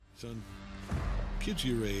Son, kids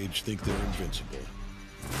your age think they're invincible.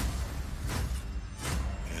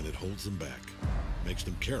 And it holds them back, makes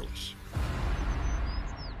them careless.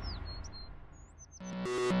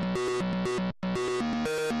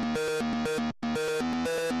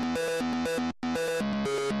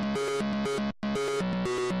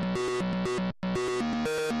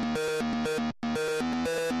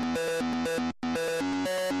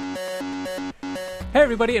 Hey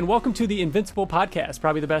everybody, and welcome to the Invincible Podcast,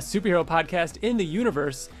 probably the best superhero podcast in the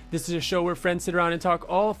universe. This is a show where friends sit around and talk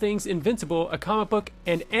all things Invincible, a comic book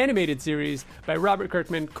and animated series by Robert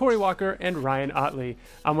Kirkman, Corey Walker, and Ryan Otley.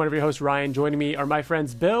 I'm one of your hosts, Ryan. Joining me are my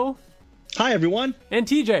friends Bill. Hi, everyone. And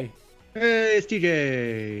TJ. Hey, it's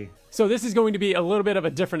TJ. So this is going to be a little bit of a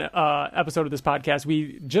different episode of this podcast.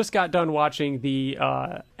 We just got done watching the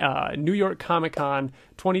New York Comic Con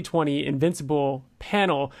 2020 Invincible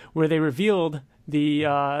panel where they revealed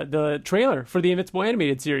the trailer for the Invincible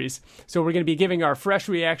animated series. So we're going to be giving our fresh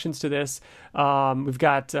reactions to this. We've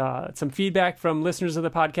got some feedback from listeners of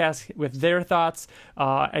the podcast with their thoughts.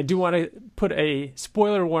 I do want to put a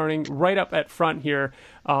spoiler warning right up at front here.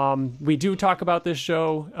 We do talk about this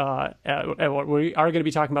show. We are going to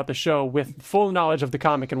be talking about the show with full knowledge of the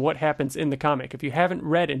comic and what happens in the comic. If you haven't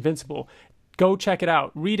read Invincible, go check it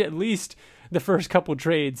out. Read at least the first couple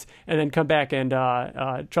trades and then come back and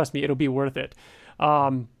trust me, it'll be worth it.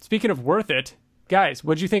 Speaking of worth it, guys,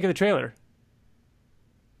 what'd you think of the trailer?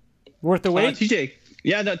 Worth the wait? TJ.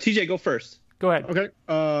 Yeah, no, TJ, go first. Go ahead. Okay.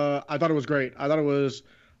 I thought it was great. I thought it was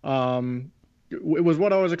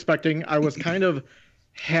what I was expecting. I was kind of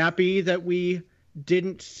happy that we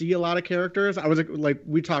didn't see a lot of characters. I was like,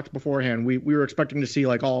 we talked beforehand. We were expecting to see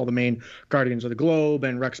like all the main Guardians of the Globe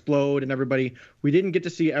and Rexplode and everybody. We didn't get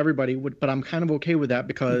to see everybody, but I'm kind of okay with that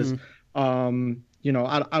because, you know,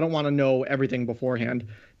 I don't want to know everything beforehand.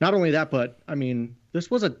 Not only that, but I mean,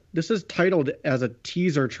 this is titled as a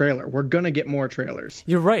teaser trailer. We're gonna get more trailers.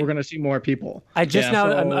 You're right. We're gonna see more people. I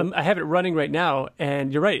have it running right now,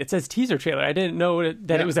 and you're right. It says teaser trailer. I didn't know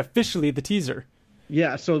that it was officially the teaser.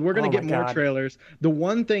 Yeah, so we're going to get more God. trailers. The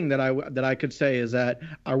one thing that I could say is that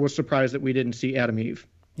I was surprised that we didn't see Adam Eve.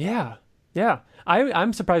 Yeah.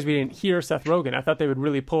 I'm surprised we didn't hear Seth Rogen. I thought they would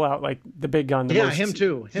really pull out like the big gun. Him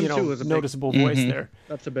too. Him too was a noticeable voice there.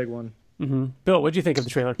 That's a big one. Mm-hmm. Bill, what did you think of the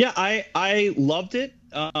trailer? Yeah, I loved it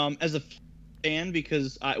as a fan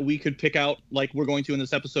because we could pick out, like we're going to in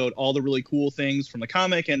this episode, all the really cool things from the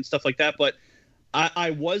comic and stuff like that. But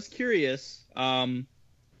I was curious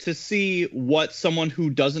to see what someone who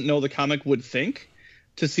doesn't know the comic would think,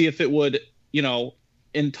 to see if it would, you know,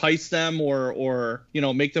 entice them or you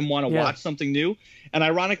know, make them want to watch something new. And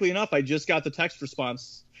ironically enough, I just got the text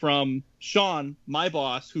response from Sean, my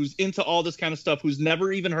boss, who's into all this kind of stuff, who's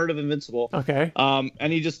never even heard of Invincible. Okay.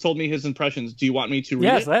 And he just told me his impressions. Do you want me to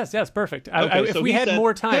read it? Yes, perfect. Okay, if we had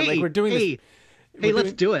more time, like we're doing this. Hey,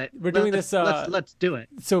 let's do it. We're doing this. Let's do it.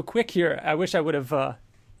 So quick here. I wish I would have,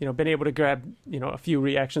 been able to grab, a few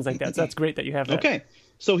reactions like that. So that's great that you have that. Okay.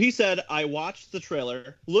 So he said, I watched the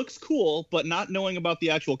trailer. Looks cool, but not knowing about the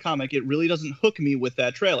actual comic, it really doesn't hook me with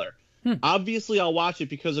that trailer. Obviously, I'll watch it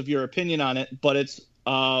because of your opinion on it, but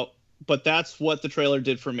but that's what the trailer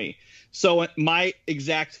did for me. So my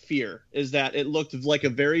exact fear is that it looked like a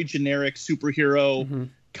very generic superhero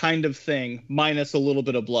kind of thing, minus a little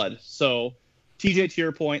bit of blood. So TJ, to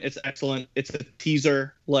your point, it's excellent. It's a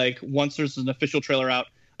teaser. Like once there's an official trailer out,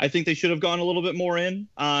 I think they should have gone a little bit more in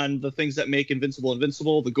on the things that make Invincible,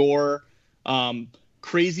 the gore,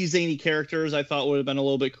 crazy zany characters. I thought would have been a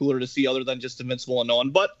little bit cooler to see other than just Invincible and no one.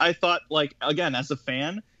 But I thought, like, again, as a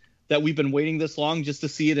fan, that we've been waiting this long just to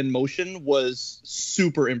see it in motion was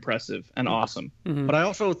super impressive and awesome. Mm-hmm. But I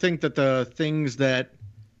also think that the things that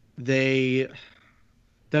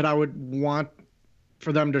I would want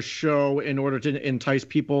for them to show in order to entice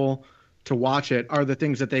people to watch it are the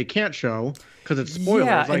things that they can't show because it's spoilers.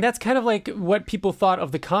 Yeah, and that's kind of like what people thought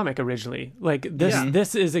of the comic originally. Like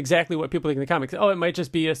this is exactly what people think in the comics. Oh, it might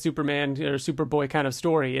just be a Superman or Superboy kind of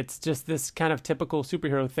story. It's just this kind of typical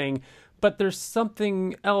superhero thing, but there's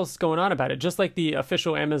something else going on about it. Just like the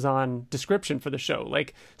official Amazon description for the show,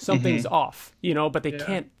 like something's off, but they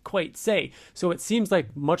can't quite say. So it seems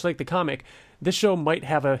like much like the comic, this show might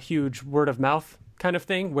have a huge word of mouth kind of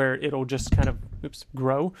thing where it'll just kind of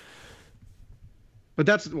grow. But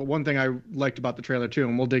that's one thing I liked about the trailer too,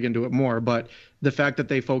 and we'll dig into it more, but the fact that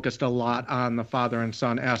they focused a lot on the father and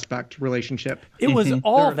son aspect relationship. It was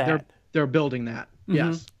all that. They're building that.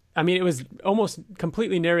 Yes. I mean, it was almost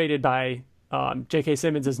completely narrated by J.K.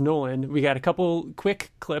 Simmons as Nolan. We got a couple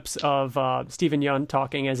quick clips of Stephen Yeun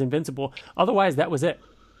talking as Invincible. Otherwise, that was it.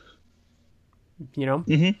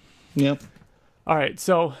 Yep. All right,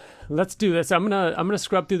 so let's do this. I'm gonna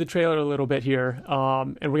scrub through the trailer a little bit here,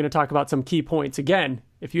 and we're gonna talk about some key points. Again,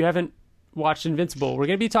 if you haven't watched Invincible, we're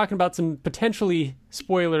gonna be talking about some potentially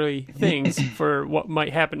spoilery things for what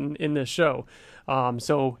might happen in this show.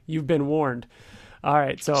 So you've been warned. All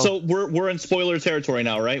right, So we're in spoiler territory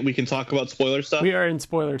now, right? We can talk about spoiler stuff. we are in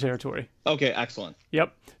spoiler territory. Okay, excellent.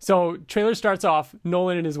 Yep. So trailer starts off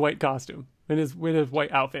Nolan in his white costume, with his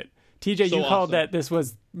white outfit. TJ, So you called awesome. that this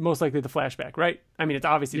was most likely the flashback, right? I mean, it's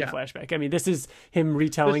obviously the Yeah. flashback. I mean, this is him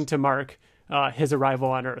retelling to Mark his arrival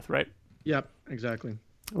on Earth, right? Yep, exactly.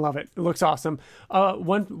 Love it. It looks awesome.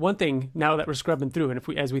 One thing now that we're scrubbing through, and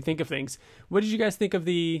as we think of things, what did you guys think of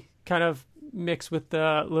the kind of mix with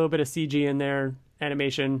a little bit of CG in there,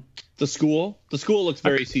 animation? The school looks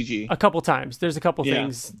very CG. A couple times. There's a couple Yeah.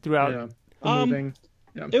 things throughout. Yeah. The moving.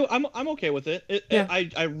 Yeah. I'm okay with it. Yeah.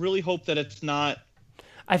 I really hope that it's not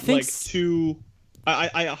I think like too.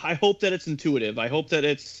 I hope that it's intuitive. I hope that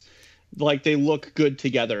it's like they look good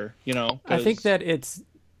together. You know. I think 'cause- that it's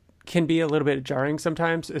can be a little bit jarring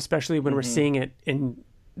sometimes, especially when we're seeing it in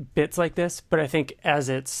bits like this. But I think as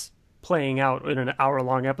it's playing out in an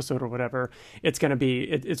hour-long episode or whatever, it's going to be.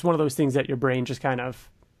 It's one of those things that your brain just kind of,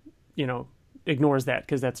 ignores that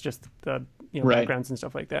because that's just the Right. backgrounds and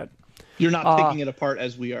stuff like that. you're not picking it apart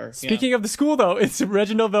as we are. Speaking of the school, though, it's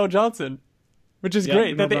Reginald Val Johnson, which is Yeah,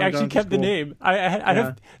 great that they Val actually Johnson's kept the cool. name. I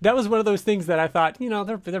Yeah. that was one of those things that I thought,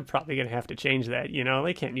 they're probably going to have to change that.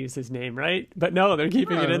 They can't use his name, right? But no, they're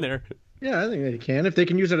keeping it in there. Yeah, I think they can. If they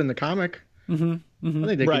can use it in the comic, I think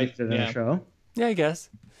they Right, can use it in yeah. a show. Yeah, I guess.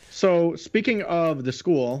 So speaking of the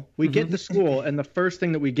school, we get the school, and the first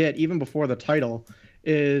thing that we get, even before the title,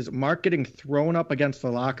 is Mark getting thrown up against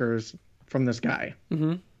the lockers from this guy.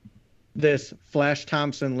 Mm-hmm. This Flash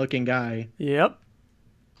Thompson looking guy Yep.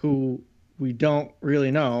 who we don't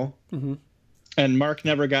really know. And Mark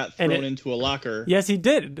never got And thrown it- into a locker. Yes, he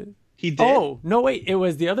did. He did. Oh no, wait! It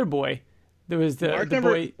was the other boy. There was the Mark the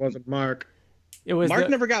never- boy. Wasn't Mark. It was Mark the-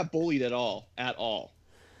 never got bullied at all. At all.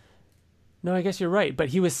 No, I guess you're right. But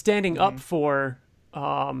he was standing up for,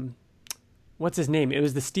 what's his name? It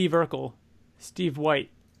was the Steve Urkel, Steve White.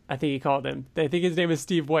 I think he called him. I think his name is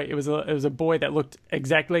Steve White. It was a boy that looked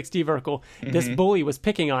exactly like Steve Urkel. This bully was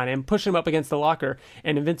picking on him, pushing him up against the locker,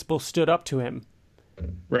 and Invincible stood up to him.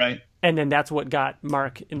 Right. And then that's what got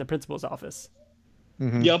Mark in the principal's office.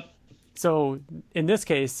 Yep. So in this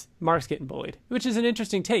case, Mark's getting bullied, which is an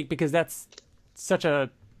interesting take because that's such a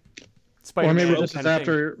Or Spider-Man maybe kind this of is thing.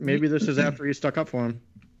 after. Maybe this is after he stuck up for him.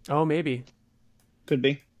 Oh, maybe. Could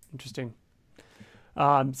be. Interesting.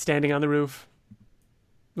 Standing on the roof.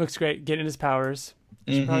 Looks great. Getting his powers.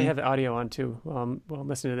 I should probably have the audio on too while I'm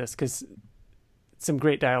listening to this because some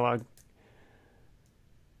great dialogue.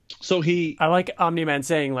 So he. I like Omni-Man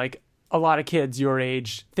saying like a lot of kids your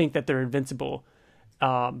age think that they're invincible,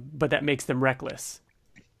 but that makes them reckless.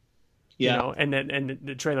 Yeah. And then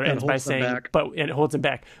the trailer And ends by holds them saying, back. and it holds them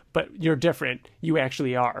back. But you're different. You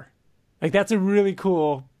actually are. Like that's a really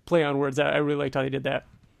cool play on words. I really liked how they did that.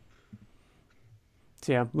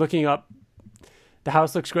 So yeah, looking up, the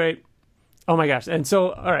house looks great. Oh my gosh! And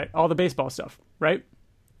so, all right, all the baseball stuff, right?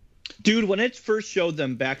 Dude, when it first showed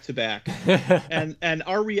them back to back, and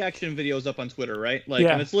our reaction videos up on Twitter, right? Like,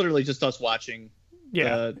 Yeah. and it's literally just us watching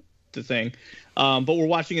Yeah. the thing. But we're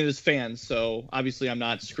watching it as fans, so obviously I'm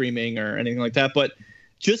not screaming or anything like that. But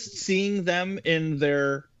just seeing them in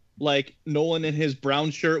their, like, Nolan in his brown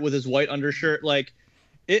shirt with his white undershirt, like,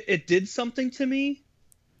 it did something to me.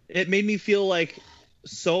 It made me feel, like,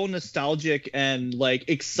 so nostalgic and, like,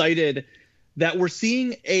 excited that we're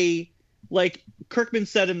seeing like Kirkman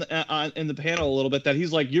said in the panel a little bit that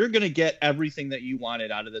he's like, you're going to get everything that you wanted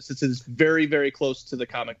out of this. This is very, very close to the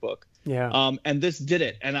comic book. Yeah. And this did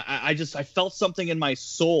it. And I felt something in my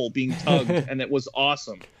soul being tugged and it was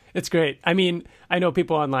awesome. It's great. I mean, I know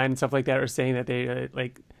people online and stuff like that are saying that they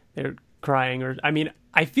they're crying, or I mean,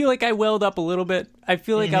 I feel like I welled up a little bit. I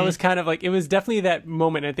feel like I was kind of like, it was definitely that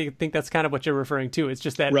moment. I think that's kind of what you're referring to. It's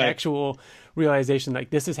just that Right. actual realization, like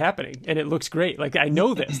this is happening and it looks great. Like I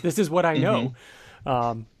know this. This is what I know.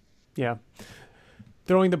 Yeah.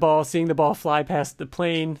 Throwing the ball, seeing the ball fly past the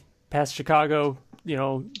plane, past Chicago,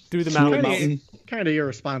 through the Through a mountains. mountain. Kind of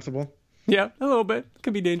irresponsible. Yeah, a little bit.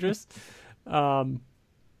 Could be dangerous.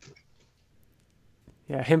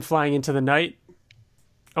 Yeah, him flying into the night,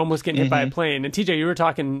 almost getting hit by a plane. And TJ, you were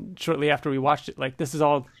talking shortly after we watched it, like that's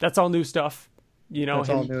all new stuff. That's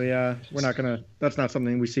all new. Yeah, we're not gonna. That's not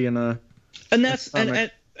something we see in a. And that's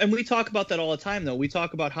comic. and we talk about that all the time though. We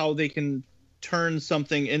talk about how they can turn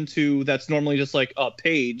something into that's normally just like a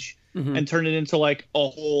page and turn it into like a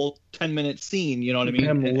whole 10-minute scene, you know what I mean?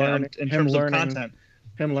 Him in learning terms of content.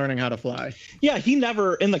 Him learning how to fly. Yeah, he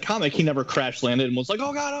never in the comic he never crash landed and was like,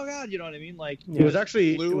 oh god, you know what I mean? Like It was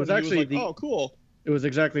actually oh cool. It was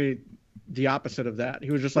exactly the opposite of that.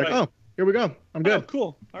 He was just like, Right. oh, here we go. I'm good. Oh,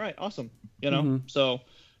 cool. All right, awesome. You know, so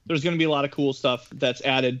there's going to be a lot of cool stuff that's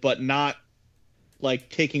added, but not like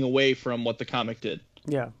taking away from what the comic did.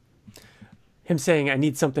 Yeah. Him saying, I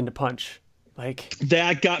need something to punch. Like,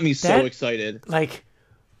 That got me so excited. like,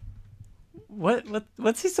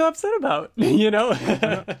 what's he so upset about? You know?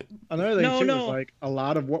 Another thing too is like a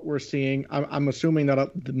lot of what we're seeing. I'm assuming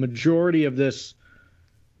that the majority of this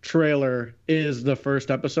trailer is the first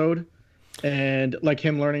episode, and like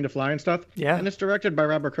him learning to fly and stuff. Yeah. And it's directed by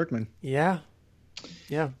Robert Kirkman. Yeah.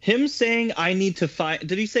 Him saying, I need to find.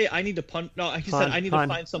 Did he say, I need to punch? No, he said, I need to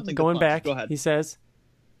find something Going to punch. back, Go ahead. he says,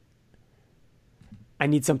 I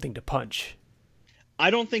need something to punch. I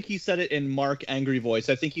don't think he said it in Mark Angry voice.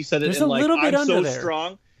 I think he said it There's in a like, little bit I'm under so there.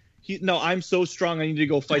 strong. I'm so strong. I need to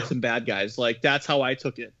go fight some bad guys. Like, that's how I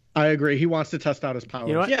took it. I agree. He wants to test out his powers.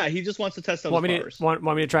 You know what? Yeah, he just wants to test out his powers. Want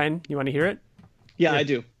me to try and you want to hear it? Yeah, I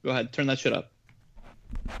do. Go ahead. Turn that shit up.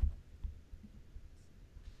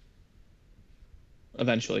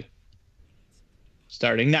 Eventually.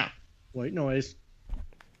 Starting now. White noise.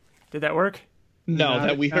 Did that work? No, Not-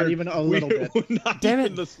 that we not heard even a little bit. Not Damn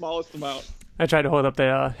even it. the smallest amount. I tried to hold up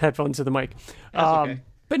the headphones to the mic. Okay.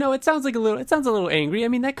 But no, it sounds a little angry. I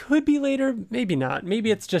mean, that could be later, maybe not.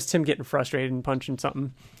 Maybe it's just him getting frustrated and punching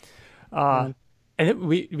something. And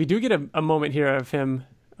we do get a moment here of him.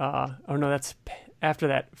 Oh no, that's after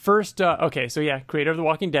that. First, okay, so yeah, creator of The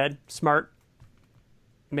Walking Dead, smart,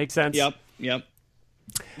 makes sense. Yep.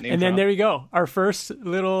 And then there you go, our first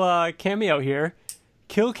little cameo here,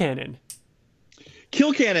 Kill Cannon.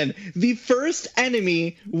 Kill Cannon, the first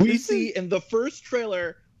enemy we see in the first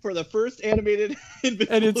trailer for the first animated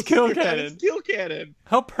Invincible And it's Kill series. Cannon. It's Kill Cannon.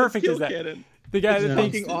 How perfect Kill is that? Cannon. The guy It's that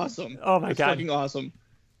thinks, fucking awesome. Oh my It's god, fucking awesome.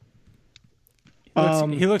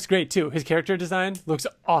 he looks great too. His character design looks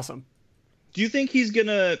awesome. Do you think he's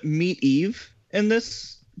gonna meet Eve in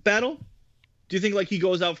this battle? Do you think like he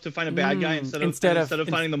goes out to find a bad guy instead of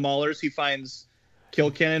finding the Maulers, he finds Kill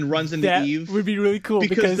Cannon, runs into That Eve? would be really cool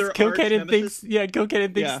because they're Kill arch Cannon nemesis?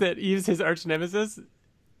 thinks that Eve's his arch nemesis.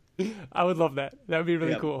 I would love that. That would be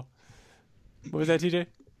really Yep. cool. What was that, TJ?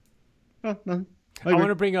 Oh, no. I want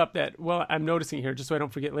to bring up that, well, I'm noticing here, just so I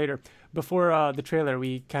don't forget later. Before the trailer,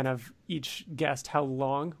 we kind of each guessed how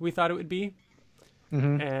long we thought it would be.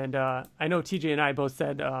 And I know TJ and I both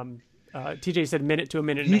said, TJ said minute to a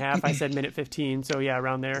minute and a half. I said minute 15. So, yeah,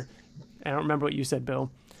 around there. I don't remember what you said,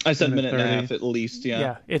 Bill. I said minute and a 30. half at least, yeah.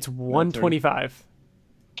 Yeah, it's 125.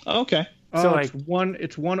 Okay. So, it's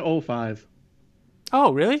 105.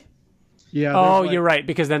 Oh, really? Yeah. Oh, there's, like- you're right,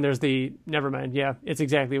 because then there's the, never mind. Yeah, it's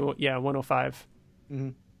exactly, 105.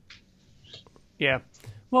 Yeah.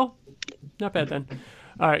 Well, not bad then.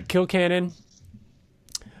 All right, Kill Cannon.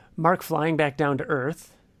 Mark flying back down to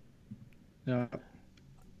Earth. Yeah.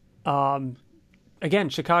 Again,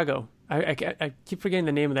 Chicago. I keep forgetting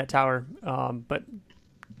the name of that tower, but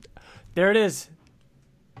there it is.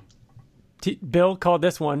 Bill called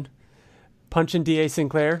this one punching D.A.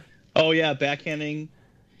 Sinclair. Oh yeah, backhanding.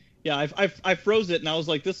 Yeah, I froze it and I was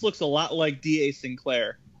like, this looks a lot like D.A.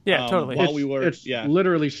 Sinclair. Yeah, totally. It's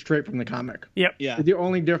literally straight from the comic. Yep. Yeah. The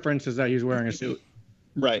only difference is that he's wearing a suit.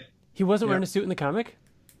 Right. He wasn't wearing a suit in the comic.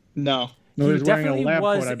 No. No, He he's wearing a definitely lab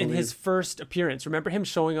was coat, I in believe. his first appearance. Remember him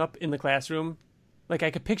showing up in the classroom? Like, I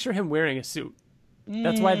could picture him wearing a suit.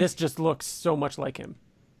 That's why this just looks so much like him.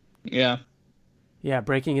 Yeah. Yeah,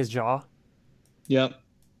 breaking his jaw. Yep.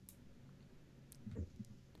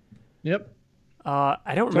 Yep. I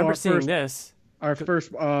don't remember our seeing first- this. Our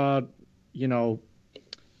first,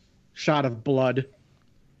 shot of blood,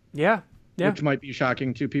 Yeah. which might be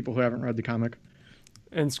shocking to people who haven't read the comic.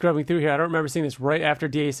 And scrubbing through here, I don't remember seeing this right after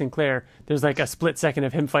D.A. Sinclair. There's like a split second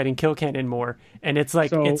of him fighting Kill Cannon more, and it's like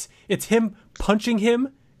So- it's him punching him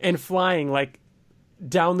and flying like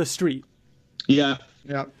down the street. Yeah.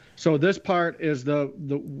 Yeah. So this part is the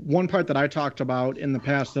one part that I talked about in the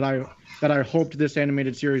past that I hoped this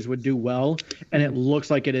animated series would do well, and it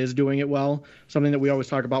looks like it is doing it well. Something that we always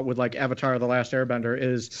talk about with like Avatar: The Last Airbender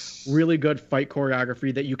is really good fight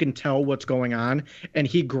choreography that you can tell what's going on. And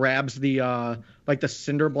he grabs the like the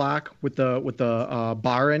cinder block with the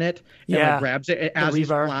bar in it, and Yeah. like grabs it as he's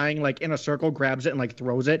rebar. flying like in a circle, grabs it and like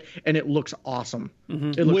throws it, and it looks awesome.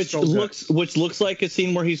 It Which looks so good. looks like a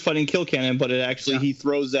scene where he's fighting Kill Cannon, but it actually he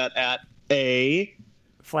throws that at a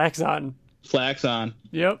Flax on. Flaxon.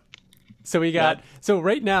 Yep. So we got so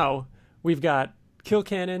right now we've got Kill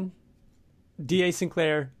Cannon, D.A.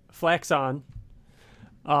 Sinclair, Flax on.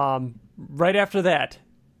 Right after that,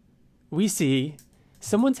 we see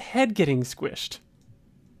someone's head getting squished.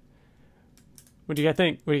 What do you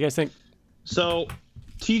guys think? So,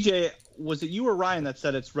 TJ, was it you or Ryan that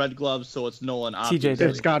said it's Red Gloves, so it's Nolan? Obviously. TJ did.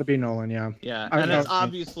 It's got to be Nolan, yeah. Yeah, and it's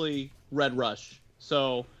obviously Red Rush.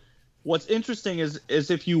 So, what's interesting is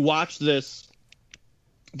if you watch this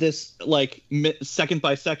like second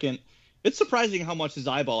by second, it's surprising how much his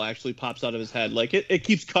eyeball actually pops out of his head. Like it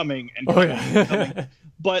keeps coming and coming, and coming.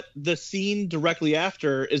 But the scene directly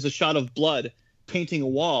after is a shot of blood painting a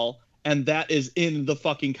wall. And that is in the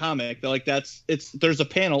fucking comic. Like there's a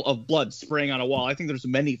panel of blood spraying on a wall. I think there's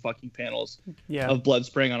many fucking panels of blood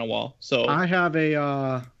spraying on a wall. So I have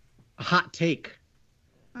a hot take.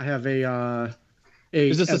 I have a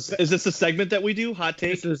is this a segment that we do? Hot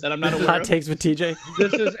takes that I'm not aware hot of? takes with TJ.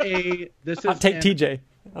 This is hot take TJ.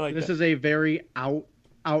 I like this that. is a very out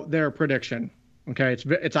there prediction. Okay,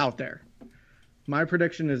 it's out there. My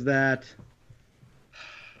prediction is that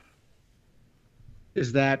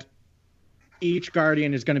each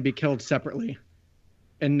Guardian is going to be killed separately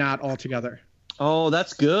and not all together. Oh,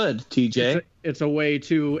 that's good, TJ. It's a way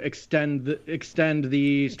to extend the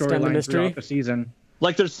storyline throughout the season.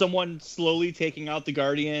 Like there's someone slowly taking out the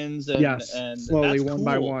Guardians and slowly one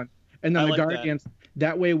by one. And then the like Guardians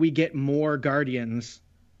that way we get more Guardians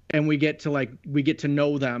and we get to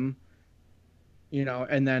know them,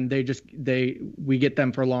 and then we get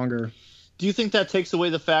them for longer. Do you think that takes away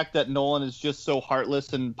the fact that Nolan is just so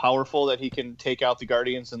heartless and powerful that he can take out the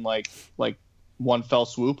Guardians in like one fell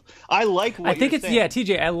swoop? I like what you're saying.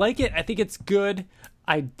 TJ, I like it. I think it's good.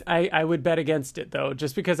 I would bet against it though,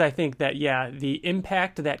 just because I think that the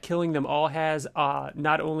impact that killing them all has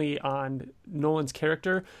not only on Nolan's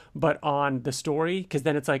character but on the story, because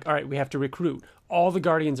then it's like, all right, we have to recruit. All the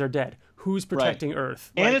Guardians are dead. Who's protecting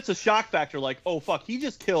Earth? And it's a shock factor. Like, oh fuck, he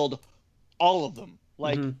just killed all of them.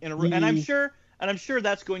 Like and I'm sure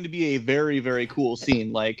that's going to be a very, very cool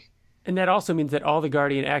scene. Like, and that also means that all the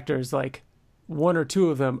Guardian actors, like one or two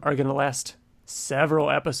of them, are going to last several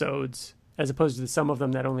episodes, as opposed to some of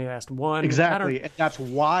them that only last one. Exactly, and that's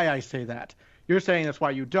why I say that. You're saying that's why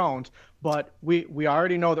you don't, but we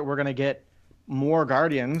already know that we're going to get more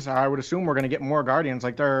Guardians. I would assume we're going to get more Guardians.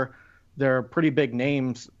 Like they're pretty big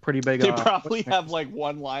names, pretty big. They probably have like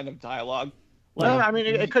one line of dialogue. Like, I mean,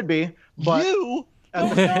 it could be, but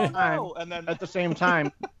at the same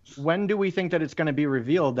time, when do we think that it's going to be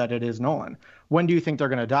revealed that it is Nolan? When do you think they're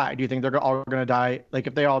going to die? Do you think they're all going to die? Like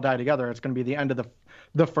if they all die together, it's going to be the end of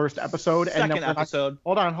the first episode. Second episode.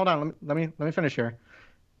 Hold on. Let me finish here.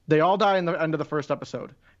 They all die in the end of the first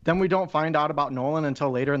episode. Then we don't find out about Nolan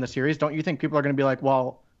until later in the series. Don't you think people are going to be like,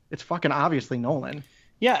 well, it's fucking obviously Nolan?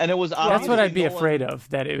 Yeah, and it was obvious. That's what I'd be afraid of,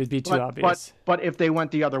 that it would be too obvious. But if they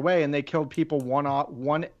went the other way and they killed people one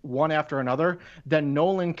after another, then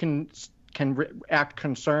Nolan can act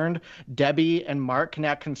concerned. Debbie and Mark can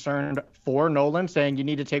act concerned for Nolan, saying you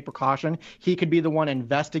need to take precaution. He could be the one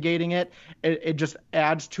investigating it. It just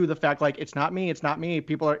adds to the fact, like, it's not me. It's going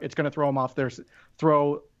to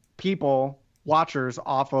throw watchers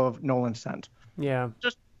off of Nolan's scent. Yeah.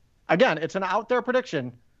 Just again, it's an out there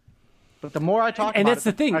prediction. But the more I talk about that's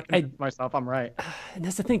the thing. I convince myself I'm right. And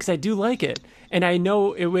that's the thing, because I do like it. And I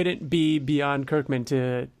know it wouldn't be beyond Kirkman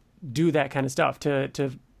to do that kind of stuff, to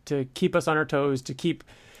keep us on our toes, to keep,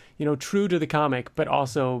 true to the comic, but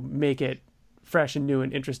also make it fresh and new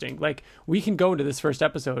and interesting. Like, we can go into this first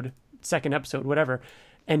episode, second episode, whatever,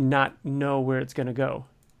 and not know where it's going to go.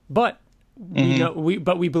 But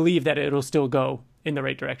we believe that it'll still go in the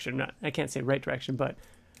right direction. I can't say right direction, but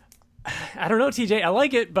I don't know, TJ. I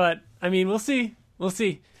like it, but I mean, we'll see. Let's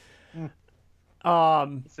see.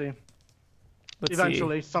 Eventually,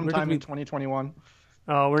 sometime in 2021.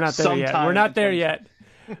 Oh, we're not there yet. We're not there yet.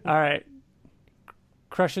 All right.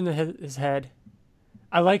 Crushing his head.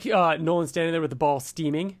 I like Nolan standing there with the ball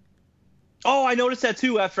steaming. Oh, I noticed that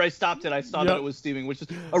too after I stopped it. I saw that it was steaming, which is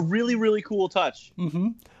a really, really cool touch. Mm-hmm.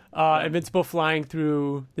 Invincible flying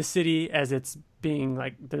through the city as it's being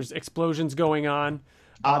like, there's explosions going on.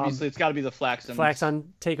 Obviously, it's got to be the Flaxon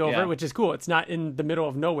takeover, which is cool. It's not in the middle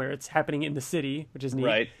of nowhere. It's happening in the city, which is neat.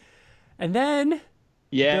 Right. And then,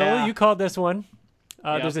 Bill, you called this one.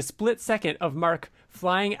 There's a split second of Mark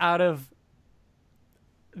flying out of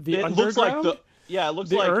the underground.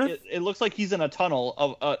 It looks like he's in a tunnel,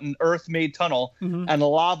 of an Earth-made tunnel, and the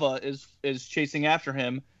lava is chasing after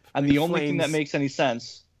him. And the only thing that makes any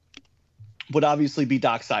sense would obviously be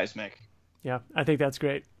Doc Seismic. Yeah, I think that's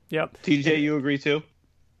great. Yep. TJ, you agree too?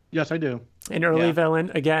 Yes, I do. An early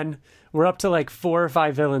villain. Again, we're up to like 4 or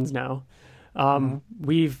 5 villains now.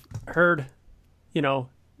 We've heard,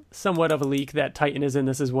 somewhat of a leak that Titan is in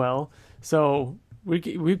this as well. So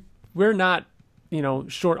we're not,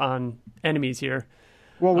 short on enemies here.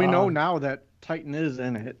 Well, we know now that Titan is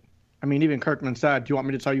in it. I mean, even Kirkman said, "Do you want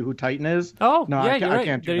me to tell you who Titan is?" Oh, no, yeah, I you're right.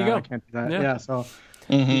 can't do There you that. go. I can't do that. Yeah. Yeah, so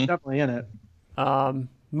he's definitely in it.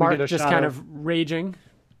 Mark a just shot kind of- of raging.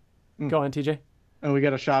 Go on, TJ. And we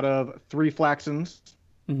get a shot of 3 Flaxens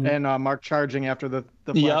and Mark charging after the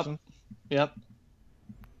Flaxen. Yep.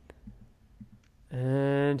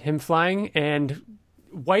 And him flying and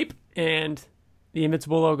wipe and the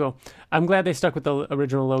Invincible logo. I'm glad they stuck with the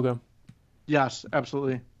original logo. Yes,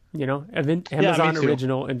 absolutely. You know, Amazon me too.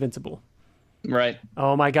 original Invincible. Right.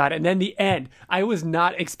 Oh my god! And then the end. I was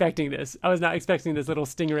not expecting this. I was not expecting this little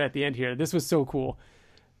stinger at the end here. This was so cool.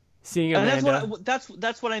 Seeing Amanda. And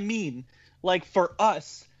that's what I mean. Like, for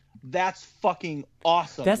us, that's fucking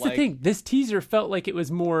awesome. That's the Like, thing. This teaser felt like it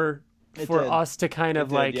was more for did. us to kind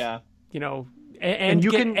of like, yeah. you know, and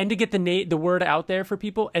you get, can- and to get the word out there for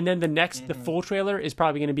people. And then the full trailer is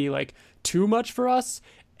probably going to be like too much for us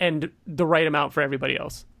and the right amount for everybody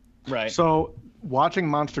else. Right. So watching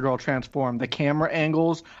Monster Girl transform, the camera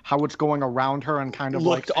angles, how it's going around her and kind of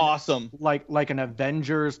Looked awesome. like an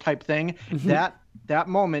Avengers type thing. That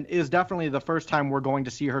moment is definitely the first time we're going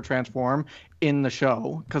to see her transform in the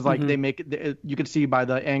show, because like they make it, you can see by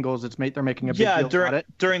the angles they're making a big deal about it.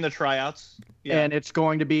 During the tryouts. Yeah. And it's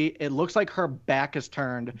going to be, it looks like her back is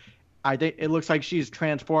turned. I think it looks like she's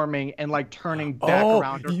transforming and like turning back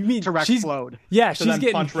around her you mean to she's- Rexplode. Yeah, So she's then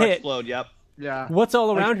getting punch hit. explode. Yep. Yeah. What's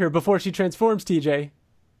all around her before she transforms, TJ? Is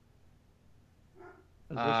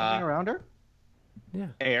there something around her? Yeah.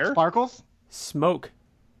 Air. Sparkles? Smoke.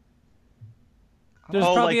 There's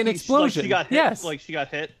probably an like explosion. she got hit. Yes. Like she got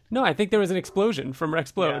hit. No, I think there was an explosion from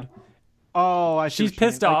Rexplode. Yeah. Oh, I see She's what you mean.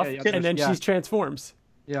 pissed off, Okay, and then yeah. she transforms.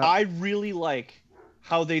 Yeah. I really like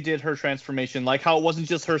how they did her transformation. Like how it wasn't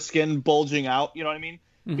just her skin bulging out. You know what I mean?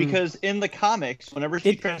 Because in the comics, whenever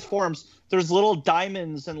she transforms, there's little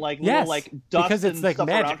diamonds and like little Yes, like dust because it's and like stuff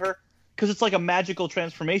magic. around her. Because it's like a magical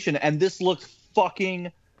transformation, and this looked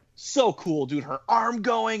fucking so cool, dude. Her arm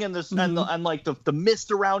going and this and like the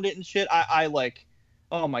mist around it and shit. I like.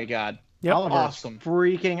 Oh my god. Yep. Oliver's awesome.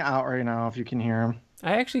 freaking out right now if you can hear him.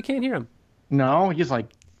 I actually can't hear him. No, he's like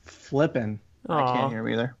flipping. I Aw. can't hear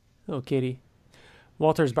him either. Oh, Katie.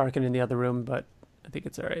 Walter's barking in the other room, but I think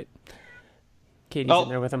it's all right. Katie's in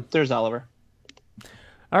there with him. There's Oliver.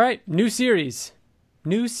 All right, new series.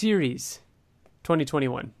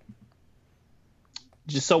 2021.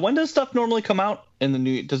 So when does stuff normally come out in the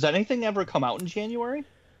new? Does anything ever come out in January?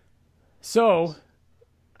 So,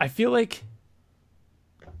 I feel like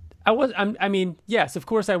I mean, yes, of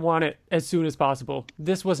course I want it as soon as possible.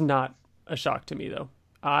 This was not a shock to me though.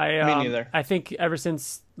 Me neither. I think ever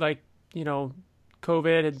since like, you know,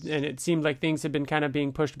 COVID and it seemed like things had been kind of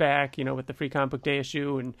being pushed back, you know, with the Free Comic Book Day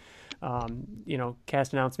issue and you know,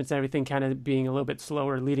 cast announcements and everything kind of being a little bit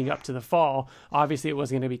slower leading up to the fall. Obviously it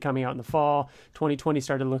wasn't going to be coming out in the fall. 2020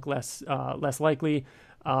 started to look less likely.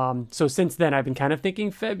 So since then I've been kind of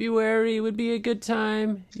thinking February would be a good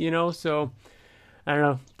time, you know, so I don't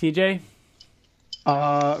know. TJ?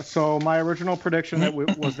 So my original prediction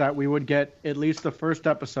was that we would get at least the first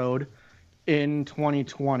episode in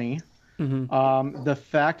 2020. The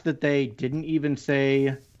fact that they didn't even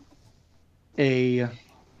say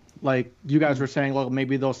like you guys were saying, well,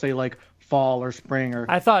 maybe they'll say like fall or spring or.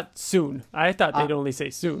 I thought soon. I thought they'd only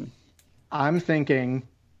say soon. I'm thinking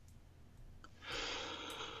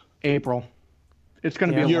April. It's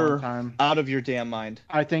going to be a You're long time. out of your damn mind.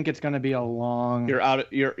 I think it's going to be a long.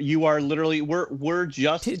 You are literally. We're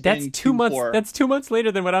just. That's in 2 months. Q4. That's 2 months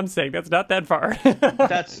later than what I'm saying. That's not that far.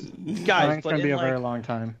 That's guys. It's But going to be in, a like, very long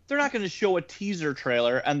time. they're not going to show a teaser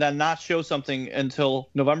trailer and then not show something until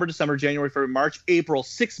November, December, January, February, March, April.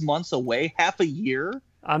 6 months away, half a year.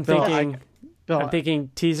 I'm Bill, thinking. Bill, I'm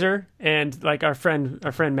thinking teaser, and like our friend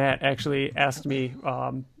Matt actually asked me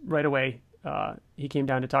right away. He came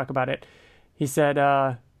down to talk about it. He said,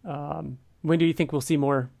 "When do you think we'll see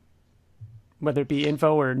more? Whether it be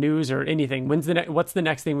info or news or anything. What's the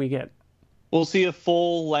next thing we get?" We'll see a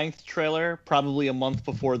full-length trailer probably a month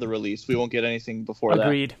before the release. We won't get anything before that.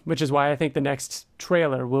 Agreed. Which is why I think the next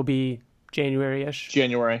trailer will be January-ish.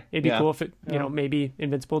 January. It'd be cool if it, you know, maybe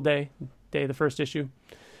Invincible Day of the first issue.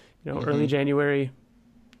 You know, early January.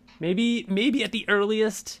 Maybe at the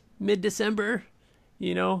earliest mid-December.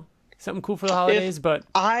 You know, something cool for the holidays. But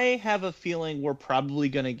I have a feeling we're probably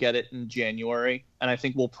going to get it in January, and I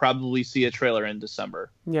think we'll probably see a trailer in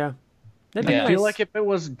December. yeah, that'd be Yeah. I nice. feel like if it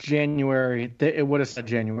was January, it would have said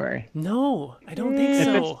January. No, I don't think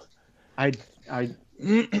so. I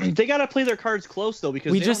They got to play their cards close though,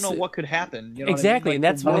 because they don't know what could happen. You know exactly, what I mean? and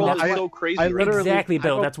that's why so crazy. Exactly,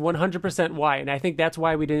 Bill. That's 100% why, and I think that's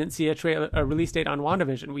why we didn't see a release date on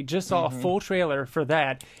WandaVision. We just saw a full trailer for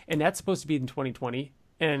that, and that's supposed to be in 2020.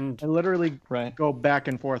 And I literally go back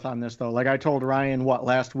and forth on this though. Like I told Ryan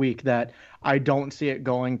last week that I don't see it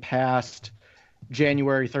going past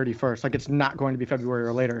January 31st. Like it's not going to be February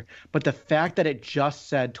or later. But the fact that it just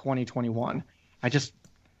said 2021,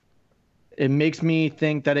 it makes me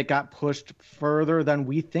think that it got pushed further than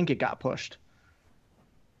we think it got pushed.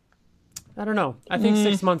 I don't know. I think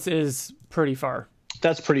 6 months is pretty far.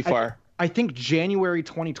 That's pretty far. I think January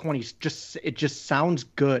 2020 just sounds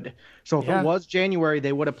good. So if it was January,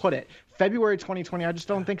 they would have put it. February 2020, I just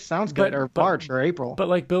don't think sounds good, or March or April. But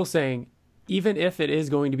like Bill's saying, even if it is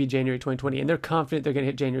going to be January 2020, and they're confident they're going to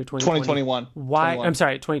hit January 2021. Why? I'm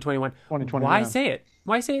sorry, 2021. 2021. Why say it?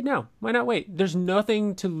 Why say it now? Why not wait? There's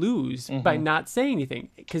nothing to lose by not saying anything.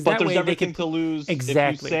 But there's everything to lose if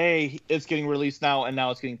you say it's getting released now and now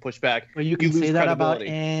it's getting pushed back. Well, you can say that about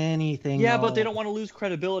anything. Yeah, but they don't want to lose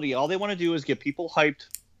credibility. All they want to do is get people hyped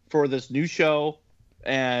for this new show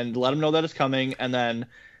and let them know that it's coming. And then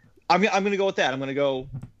I'm going to go with that. I'm going to go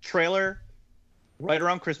trailer right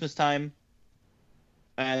around Christmas time.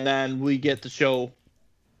 And then we get the show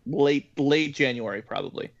late January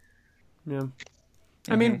probably. Yeah.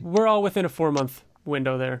 I mean, we're all within a 4-month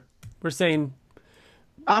window there. We're saying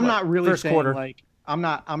I'm not really first saying quarter. Like I'm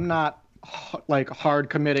not like hard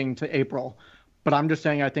committing to April, but I'm just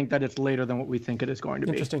saying I think that it's later than what we think it is going to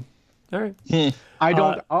be. Interesting. All right.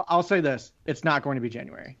 I'll say this: it's not going to be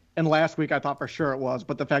January. And last week I thought for sure it was,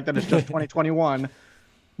 but the fact that it's just 2021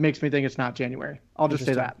 makes me think it's not January. I'll just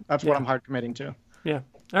say that. That's what I'm hard committing to. Yeah.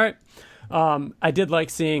 All right. I did like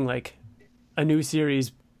seeing like a new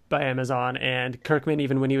series by Amazon, and Kirkman,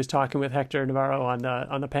 even when he was talking with Hector Navarro on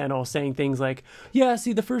the panel, saying things like, yeah,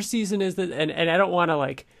 see, the first season is that, and I don't want to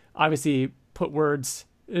like obviously put words,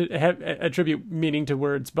 attribute meaning to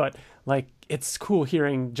words, but like it's cool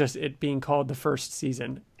hearing just it being called the first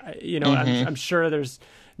season. I'm sure there's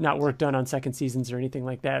not work done on second seasons or anything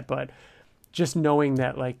like that, but just knowing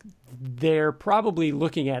that like they're probably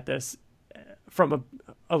looking at this from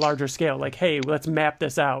a larger scale, like, hey, let's map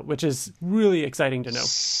this out, which is really exciting to know.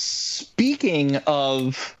 Speaking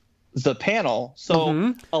of the panel,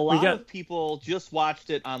 so a lot of people just watched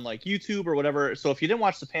it on like YouTube or whatever. So if you didn't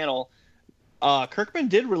watch the panel, Kirkman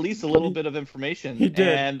did release a little bit of information. He did.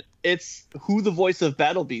 And it's who the voice of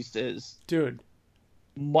Battle Beast is. Dude.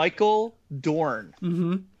 Michael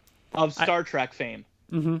Dorn of Star Trek fame.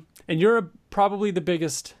 And you're probably the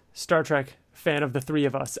biggest Star Trek fan of the three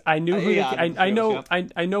of us. I knew who I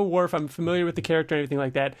know Worf. I'm familiar with the character and everything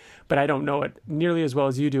like that, but I don't know it nearly as well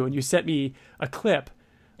as you do. And you sent me a clip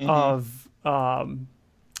of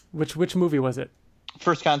which movie was it?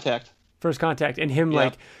 First Contact, and him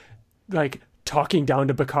like talking down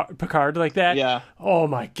to Picard like that. Yeah. Oh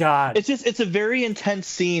my God. It's a very intense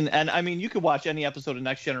scene, and I mean you could watch any episode of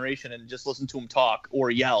Next Generation and just listen to him talk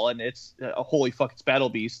or yell, and it's holy fuck, it's Battle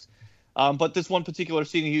Beast. But this one particular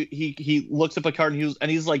scene, he looks at Picard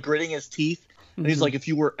and he's like gritting his teeth, and he's like, "If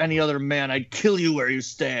you were any other man, I'd kill you where you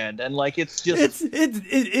stand." And like it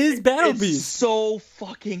is Battle Beast. So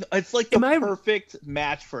fucking, it's like the perfect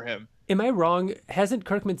match for him. Am I wrong? Hasn't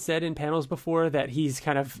Kirkman said in panels before that he's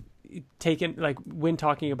kind of taken, like when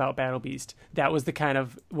talking about Battle Beast, that was the kind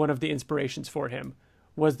of one of the inspirations for him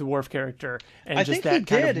was the Worf character and I just think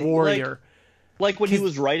that kind of warrior. Like when he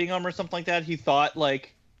was writing him or something like that, he thought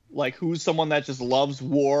like who's someone that just loves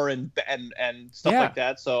war and stuff like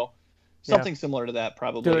that. So something similar to that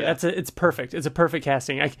probably. Dude, it's perfect. It's a perfect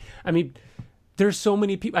casting. I mean, there's so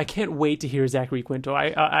many people. I can't wait to hear Zachary Quinto.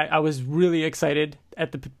 I was really excited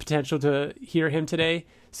at the potential to hear him today.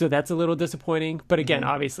 So that's a little disappointing. But again,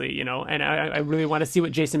 obviously, and I really want to see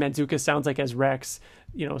what Jason Mantzoukas sounds like as Rex.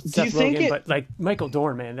 Seth Rogen, but like Michael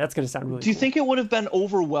Dorn, man, that's going to sound really cool. Do you think it would have been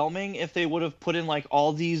overwhelming if they would have put in like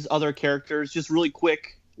all these other characters just really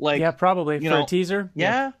quick? Like, probably for a teaser.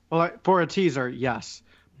 Yeah. Well, for a teaser, yes,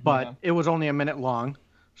 but it was only a minute long,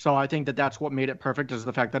 so I think that's what made it perfect is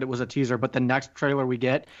the fact that it was a teaser. But the next trailer we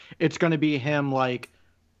get, it's going to be him like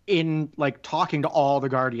talking to all the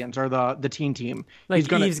Guardians or the teen team.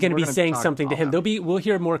 Like Eve's going to be saying something to him. We'll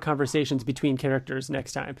hear more conversations between characters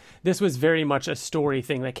next time. This was very much a story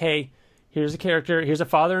thing. Like, hey, here's a character, here's a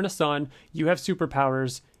father and a son. You have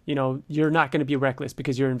superpowers. You're not going to be reckless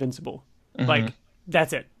because you're invincible. Like.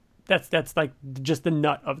 That's it. That's like just the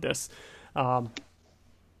nut of this. It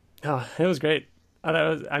was great.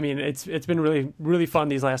 It's been really, really fun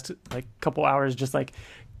these last like couple hours, just like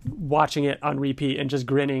watching it on repeat and just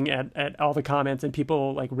grinning at all the comments and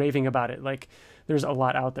people like raving about it. Like there's a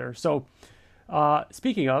lot out there. So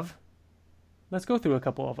speaking of, let's go through a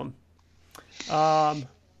couple of them.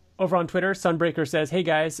 Over on Twitter, Sunbreaker says, "Hey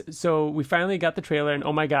guys, so we finally got the trailer and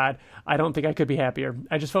oh my god, I don't think I could be happier.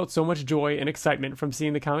 I just felt so much joy and excitement from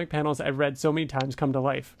seeing the comic panels I've read so many times come to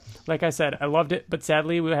life. Like I said, I loved it, but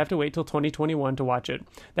sadly we'll have to wait till 2021 to watch it.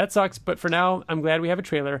 That sucks, but for now, I'm glad we have a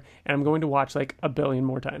trailer and I'm going to watch like a billion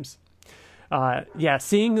more times." Yeah,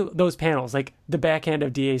 seeing those panels, like the backhand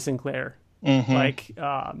of D.A. Sinclair, like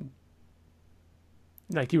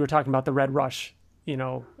you were talking about the Red Rush,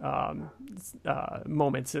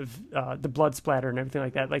 moments of the blood splatter and everything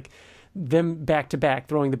like that, like them back to back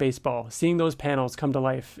throwing the baseball, seeing those panels come to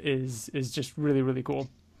life is just really, really cool.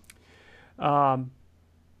 I've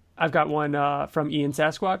got one from Ian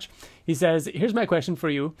Sasquatch. He says, "Here's my question for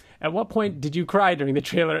you. At what point did you cry during the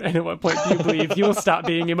trailer, and at what point do you believe you will stop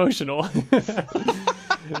being emotional?"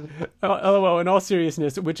 LOL, in all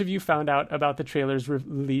seriousness, which of you found out about the trailer's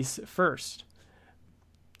release first?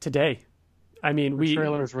 Today. I mean,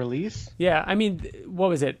 trailer's release? Yeah, I mean, what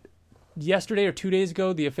was it? Yesterday or 2 days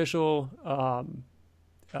ago, the official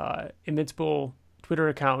Invincible Twitter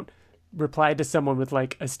account replied to someone with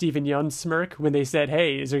like a Steven Yeun smirk when they said,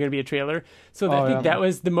 "Hey, is there going to be a trailer?" So I think that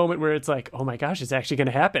was the moment where it's like, oh my gosh, it's actually going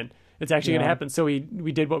to happen. It's actually going to happen. So we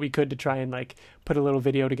did what we could to try and like put a little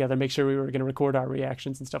video together, make sure we were going to record our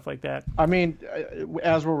reactions and stuff like that. I mean,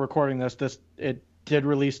 as we're recording this it did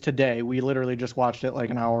release today. We literally just watched it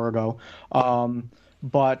like an hour ago.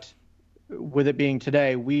 But with it being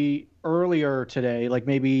today, earlier today, like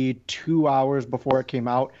maybe 2 hours before it came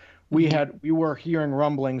out, we were hearing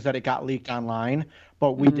rumblings that it got leaked online,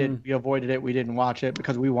 but we avoided it. We didn't watch it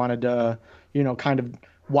because we wanted to, kind of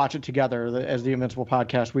watch it together as the Invincible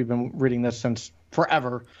podcast. We've been reading this since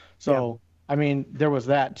forever. So, I mean, there was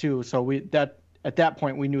that too. So at that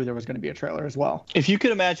point, we knew there was going to be a trailer as well. If you could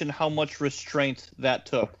imagine how much restraint that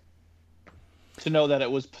took to know that it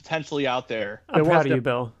was potentially out there. I'm proud of you,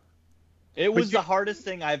 Bill. It was the hardest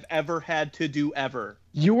thing I've ever had to do ever.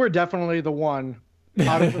 You were definitely the one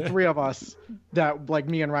out of the three of us that, like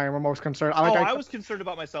me and Ryan, were most concerned. I was concerned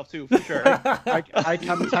about myself too, for sure. I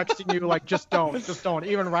kept texting you like, just don't.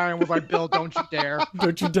 Even Ryan was like, "Bill, don't you dare.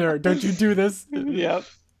 Don't you dare. Don't you do this." Yep.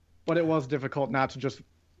 But it was difficult not to just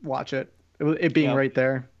watch it. It being right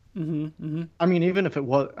there. I mean, even if it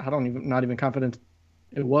was, not even confident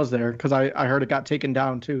it was there, because I heard it got taken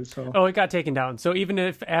down too. So. Oh, it got taken down. So even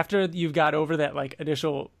if after you've got over that like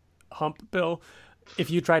initial hump, Bill, if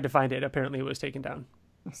you tried to find it, apparently it was taken down.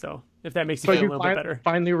 So if that makes you feel a little bit better.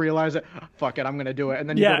 Finally realize it. Fuck it, I'm gonna do it, and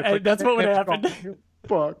then that's what would happen.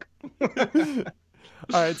 Fuck.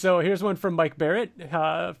 All right, so here's one from Mike Barrett,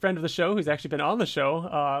 friend of the show, who's actually been on the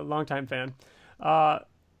show, longtime fan.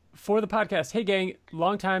 For the podcast, "Hey gang,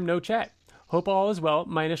 long time no chat. Hope all is well.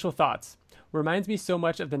 My initial thoughts. Reminds me so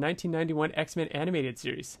much of the 1991 X-Men animated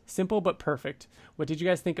series. Simple but perfect. What did you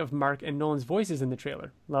guys think of Mark and Nolan's voices in the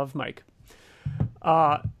trailer? Love, Mike."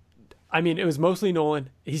 I mean, it was mostly Nolan.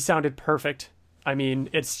 He sounded perfect. I mean,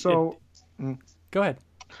 Go ahead.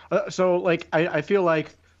 So, like, I feel like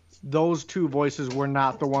those two voices were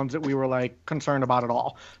not the ones that we were, like, concerned about at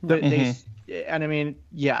all. And I mean,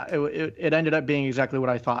 yeah, it ended up being exactly what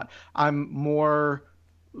I thought. I'm more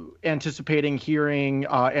anticipating hearing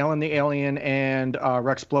Alan the Alien and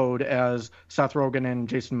Rexplode as Seth Rogen and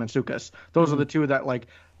Jason Mantzoukas. Those are the two that, like,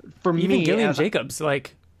 for me... Even Gillian Jacobs,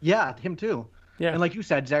 like... Yeah, him too. Yeah. And like you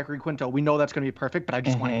said, Zachary Quinto, we know that's going to be perfect, but I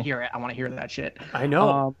just want to hear it. I want to hear that shit. I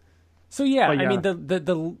know. So, yeah, I mean,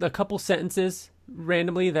 the couple sentences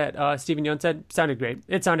randomly that Steven Yeun said sounded great.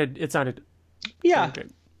 It sounded yeah.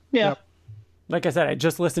 Great. Yeah. Yep. Like I said, I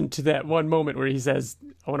just listened to that one moment where he says,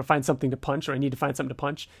 "I want to find something to punch," or "I need to find something to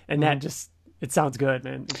punch." And that just, it sounds good,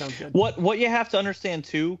 man. It sounds good. What you have to understand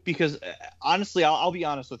too, because honestly, I'll be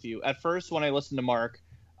honest with you. At first, when I listened to Mark,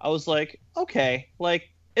 I was like, okay, like,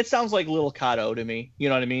 it sounds like Lil Kato to me. You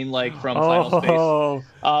know what I mean? Like from Final Space.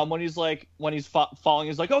 When he's falling,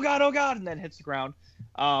 he's like, oh God, and then hits the ground.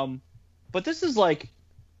 But this is like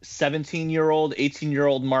 17-year-old,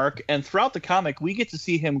 18-year-old Mark, and throughout the comic, we get to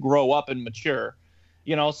see him grow up and mature.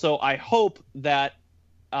 So I hope that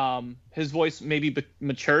his voice maybe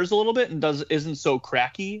matures a little bit and isn't so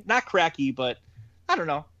cracky. Not cracky, but I don't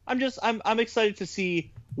know. I'm excited to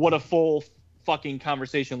see what a full fucking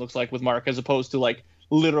conversation looks like with Mark, as opposed to like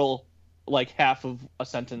literal like half of a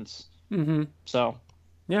sentence. So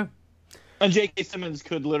yeah. And J.K. Simmons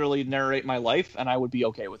could literally narrate my life, and I would be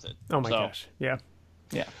okay with it. Oh my gosh, yeah.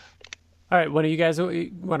 Yeah. All right, what do you guys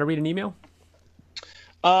want to read an email?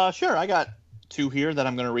 Sure. I got two here that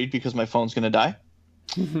I'm going to read because my phone's going to die.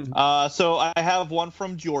 So I have one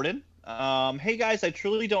from Jordan. Hey guys, I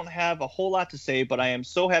truly don't have a whole lot to say, but I am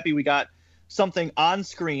so happy we got something on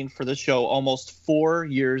screen for the show almost 4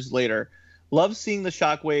 years later. Love seeing the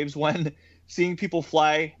shockwaves when seeing people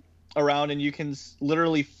fly around and you can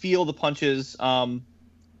literally feel the punches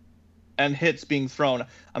and hits being thrown.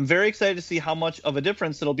 I'm very excited to see how much of a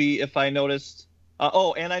difference it'll be if I noticed.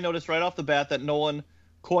 And I noticed right off the bat that Nolan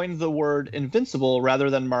coined the word invincible rather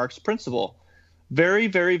than Mark's principle. Very,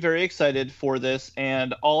 very, very excited for this,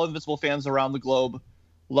 and all Invincible fans around the globe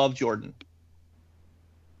love Jordan.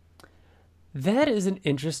 That is an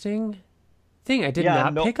interesting thing I did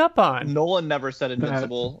not pick up on. Nolan never said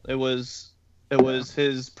invincible. It was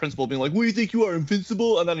his principal being like, "What do you think you are,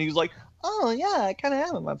 invincible?" And then he was like, "Oh yeah, I kind of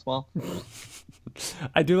am." That's well.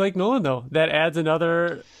 I do like Nolan though. That adds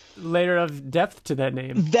another layer of depth to that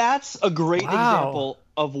name. That's a great example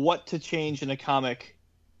of what to change in a comic,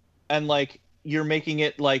 and like you're making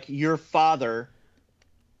it like your father,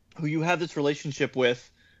 who you have this relationship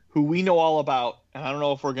with, who we know all about. And I don't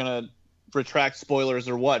know if we're gonna retract spoilers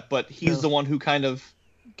or what, but he's the one who kind of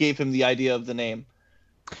gave him the idea of the name.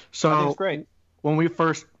 So it's great. When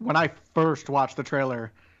I first watched the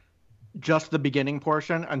trailer, just the beginning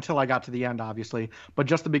portion until I got to the end, obviously, but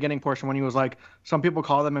just the beginning portion when he was like, some people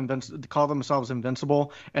call themselves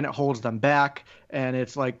invincible, and it holds them back, and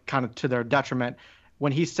it's like kind of to their detriment.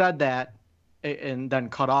 When he said that and then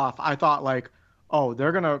cut off, I thought like, oh,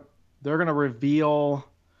 they're gonna reveal.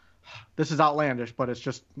 This is outlandish, but it's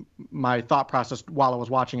just my thought process while I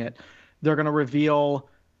was watching it. They're gonna reveal,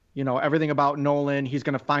 everything about Nolan. He's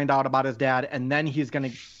going to find out about his dad, and then he's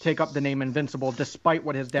going to take up the name Invincible, despite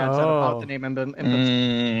what his dad said about the name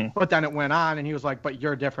Invincible. But then it went on, and he was like, "But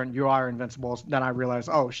you're different. You are Invincible." So then I realized,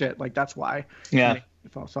 oh shit, like that's why. Yeah. He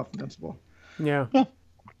felt self-invincible. Yeah. All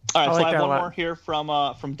right, so I have one more here from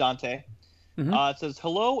Dante. It says,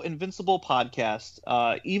 "Hello, Invincible podcast.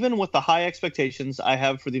 Even with the high expectations I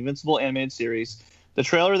have for the Invincible animated series, the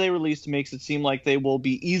trailer they released makes it seem like they will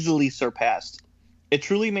be easily surpassed. It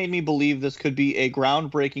truly made me believe this could be a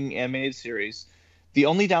groundbreaking animated series. The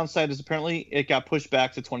only downside is apparently it got pushed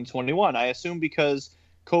back to 2021. I assume because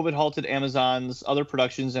COVID halted Amazon's other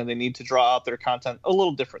productions and they need to draw out their content a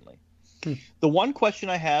little differently. The one question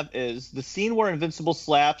I have is the scene where Invincible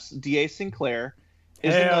slaps D.A. Sinclair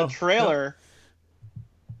is in the trailer.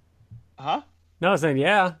 Huh? No, I was saying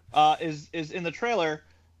yeah. Is in the trailer.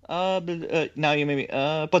 Now you made me.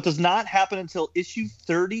 But does not happen until issue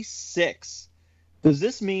 36. Does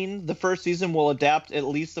this mean the first season will adapt at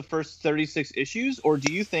least the first 36 issues, or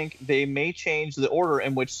do you think they may change the order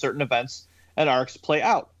in which certain events and arcs play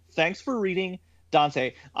out? Thanks for reading,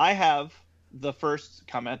 Dante." I have the first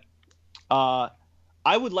comment. I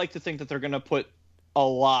would like to think that they're going to put a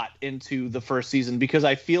lot into the first season because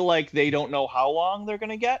I feel like they don't know how long they're going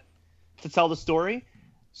to get to tell the story.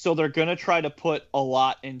 So they're going to try to put a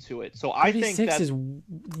lot into it. So I think that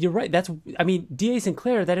you're right. D.A.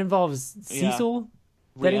 Sinclair, that involves Cecil.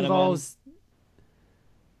 Yeah. That involves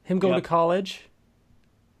him going to college.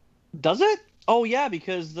 Does it? Oh yeah,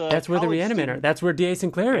 because that's where the Reanimator. That's where D.A.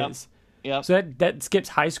 Sinclair is. Yeah. So that skips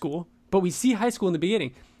high school, but we see high school in the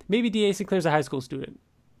beginning. Maybe D.A. Sinclair's a high school student.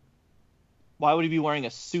 Why would he be wearing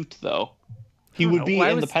a suit though? He would be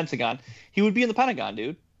in the Pentagon. He would be in the Pentagon,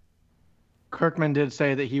 dude. Kirkman did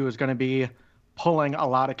say that he was going to be pulling a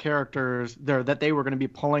lot of characters there, that they were going to be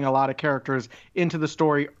pulling a lot of characters into the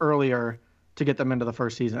story earlier to get them into the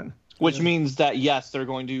first season. Which means that, yes, they're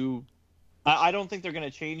going to... I don't think they're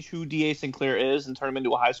going to change who D.A. Sinclair is and turn him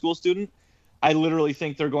into a high school student. I literally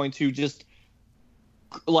think they're going to just...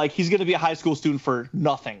 Like, he's going to be a high school student for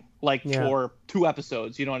nothing. For 2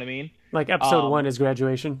 episodes, you know what I mean? Like episode 1 is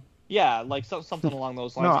graduation. Yeah, like something along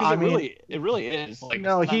those lines. No, it really is. Like,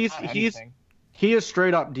 no, he is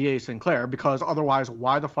straight up D.A. Sinclair, because otherwise,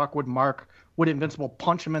 why the fuck would Invincible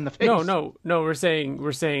punch him in the face? No. We're saying.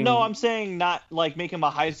 No, I'm saying not like make him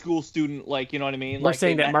a high school student. Like, you know what I mean? We're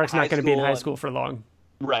saying that Mark's not going to be in high school for long.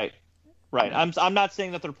 Right. I'm not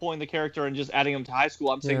saying that they're pulling the character and just adding him to high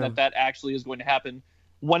school. I'm saying that actually is going to happen.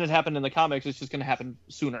 When it happened in the comics, it's just going to happen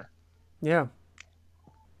sooner. Yeah.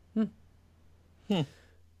 All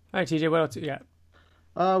right, TJ, what else you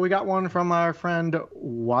got? We got one from our friend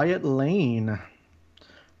Wyatt Lane,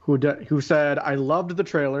 who said, "I loved the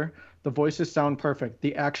trailer. The voices sound perfect.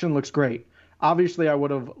 The action looks great. Obviously, I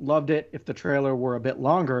would have loved it if the trailer were a bit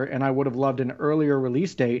longer, and I would have loved an earlier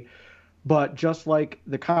release date. But just like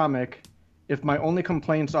the comic, if my only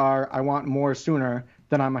complaints are I want more sooner,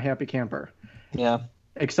 then I'm a happy camper." Yeah.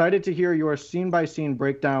 Excited to hear your scene-by-scene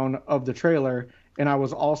breakdown of the trailer, and I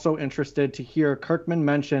was also interested to hear Kirkman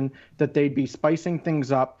mention that they'd be spicing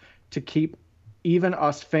things up to keep even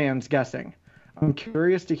us fans guessing. I'm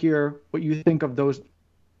curious to hear what you think of those.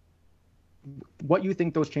 What you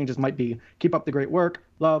think those changes might be. Keep up the great work.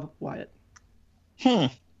 Love, Wyatt.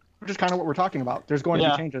 Which is kind of what we're talking about. There's going to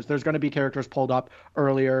be changes. There's going to be characters pulled up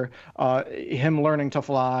earlier. Him learning to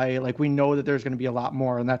fly. Like, we know that there's going to be a lot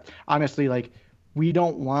more. And that, honestly, like, we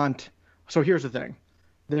don't want. So here's the thing.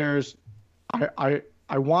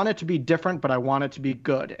 I want it to be different, but I want it to be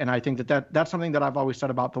good. And I think that's something that I've always said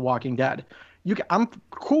about The Walking Dead. I'm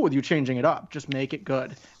cool with you changing it up. Just make it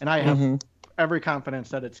good. And I have every confidence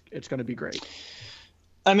that it's going to be great.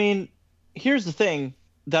 I mean, here's the thing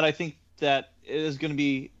that I think that is going to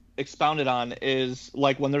be expounded on is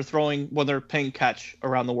like when they're playing catch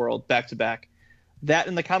around the world back to back. That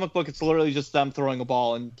in the comic book, it's literally just them throwing a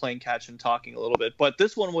ball and playing catch and talking a little bit. But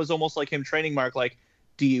this one was almost like him training Mark, like,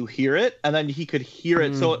 do you hear it? And then he could hear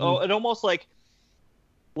it. So it almost like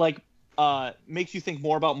makes you think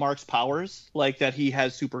more about Mark's powers, like that he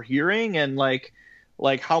has super hearing, and like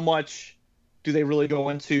how much do they really go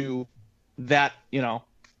into that,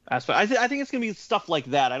 aspect. I think it's going to be stuff like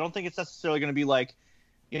that. I don't think it's necessarily going to be like,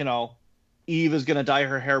 Eve is going to dye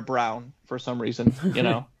her hair brown for some reason,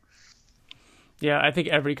 Yeah, I think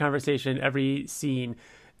every conversation, every scene,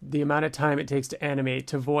 the amount of time it takes to animate,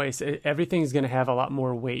 to voice, everything's going to have a lot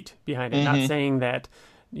more weight behind it. Not saying that,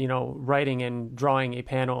 writing and drawing a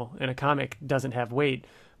panel in a comic doesn't have weight,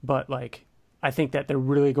 but like, I think that they're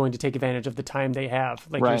really going to take advantage of the time they have.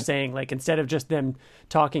 Like you're saying, like, instead of just them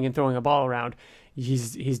talking and throwing a ball around,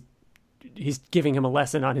 he's giving him a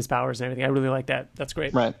lesson on his powers and everything. I really like that. That's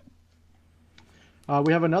great. Right.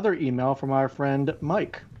 We have another email from our friend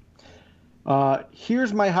Mike.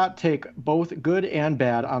 Here's my hot take, both good and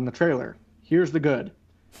bad, on the trailer. Here's the good.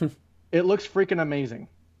 It looks freaking amazing.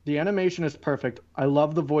 The animation is perfect. I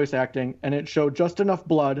love the voice acting, and it showed just enough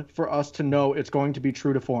blood for us to know it's going to be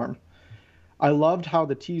true to form. I loved how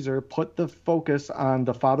the teaser put the focus on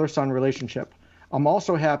the father-son relationship. I'm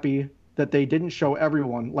also happy that they didn't show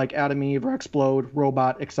everyone, like Adam Eve, Explode,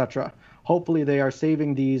 Robot, etc. Hopefully they are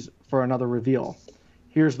saving these for another reveal.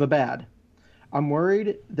 Here's the bad. I'm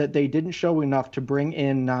worried that they didn't show enough to bring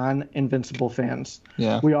in non-Invincible fans.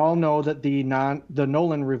 Yeah. We all know that the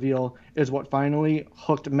Nolan reveal is what finally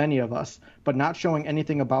hooked many of us, but not showing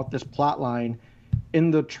anything about this plot line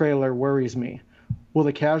in the trailer worries me. Will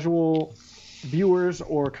the casual viewers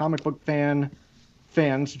or comic book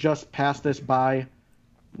fans just pass this by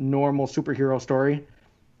normal superhero story?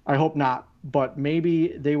 I hope not, but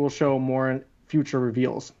maybe they will show more in future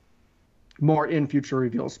reveals.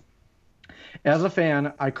 As a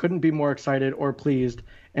fan, I couldn't be more excited or pleased,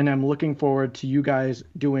 and I'm looking forward to you guys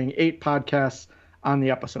doing 8 podcasts on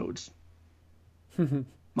the episodes.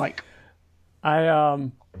 Mike. I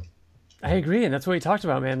agree, and that's what we talked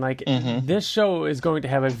about, man. Like, this show is going to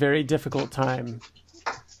have a very difficult time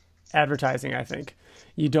advertising, I think.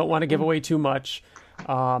 You don't want to give away too much.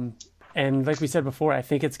 And like we said before, I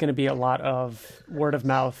think it's going to be a lot of word of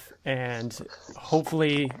mouth, and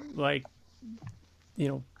hopefully, like,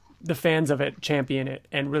 the fans of it champion it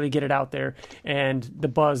and really get it out there, and the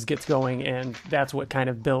buzz gets going, and that's what kind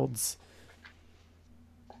of builds.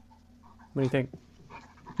 What do you think?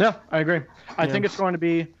 Yeah, I agree. I think it's going to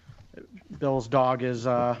be Bill's dog is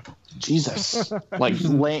Jesus, like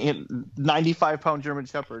 95-pound German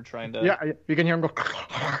Shepherd trying to. Yeah, you can hear him go.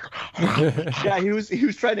 Yeah, he was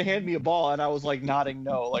trying to hand me a ball, and I was like nodding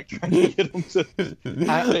no, like trying to get him to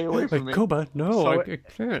stay away from me. Koba, no, I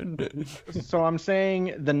can't. So I'm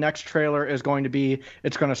saying the next trailer is going to be.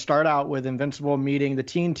 It's going to start out with Invincible meeting the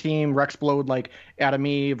teen team, Rexplode, like Adam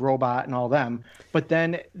Eve, Robot, and all them. But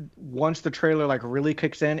then once the trailer like really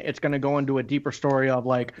kicks in, it's going to go into a deeper story of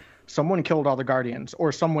like someone killed all the Guardians,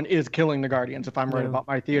 or someone is killing the Guardians, if I'm right about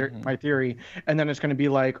my theory. And then it's going to be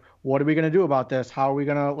like, what are we going to do about this? How are we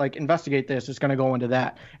going to like investigate this? It's going to go into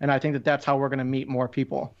that. And I think that's how we're going to meet more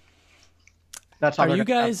people. That's how they're going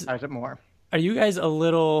to advertise it more. Are you guys a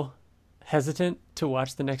little hesitant to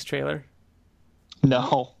watch the next trailer?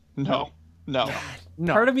 No.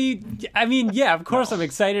 Part of me, I mean, yeah, of course I'm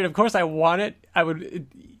excited. Of course I want it. I would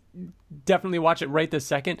definitely watch it right this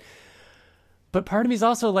second. But part of me is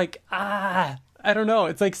also like, I don't know.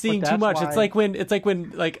 It's like seeing too much. It's like when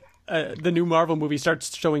the new Marvel movie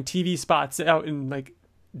starts showing TV spots out in like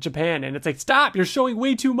Japan, and it's like, stop! You're showing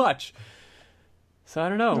way too much. So I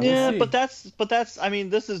don't know. Yeah, we'll see. but that's. I mean,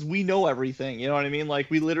 we know everything. You know what I mean? Like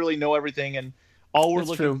we literally know everything, and all we're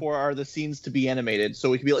looking for are the scenes to be animated, so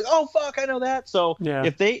we can be like, oh fuck, I know that. So yeah.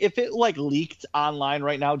 if it like leaked online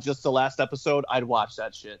right now, just the last episode, I'd watch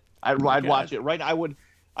that shit. I'd watch it right now.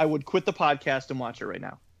 I would quit the podcast and watch it right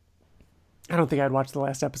now. I don't think I'd watch the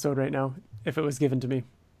last episode right now if it was given to me.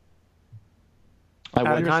 I Out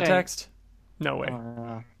of would. context? No way.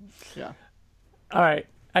 Yeah. All right.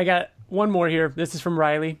 I got one more here. This is from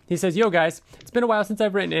Riley. He says, "Yo, guys, it's been a while since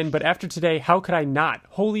I've written in, but after today, how could I not?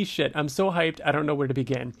 Holy shit, I'm so hyped, I don't know where to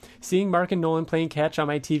begin. Seeing Mark and Nolan playing catch on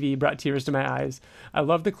my TV brought tears to my eyes. I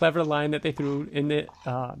love the clever line that they threw in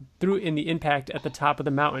the impact at the top of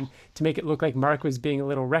the mountain to make it look like Mark was being a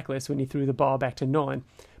little reckless when he threw the ball back to Nolan.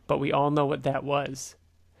 But we all know what that was."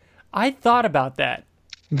 I thought about that.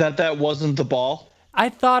 That wasn't the ball? I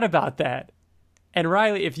thought about that. And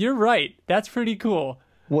Riley, if you're right, that's pretty cool.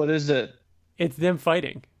 What is it? It's them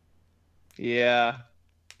fighting Yeah.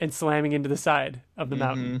 and slamming into the side of the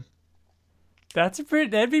mountain.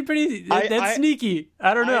 That'd be pretty, that's sneaky.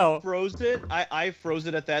 I don't know. I froze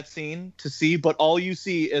it at that scene to see, but all you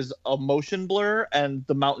see is a motion blur and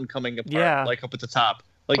the mountain coming apart, like up at the top.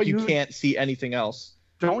 Like But you can't see anything else.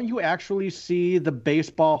 Don't you actually see the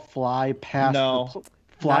baseball fly past? No.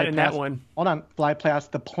 Not in that one. Hold on, fly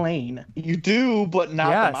past the plane. You do, but not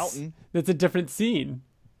Yes. the mountain. That's a different scene.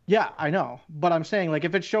 Yeah, I know, but I'm saying like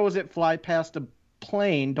if it shows it fly past a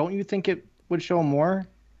plane, don't you think it would show more?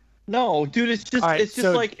 No, dude, it's just All right, it's just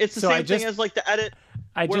so- like it's the so same I just- thing as like the edit.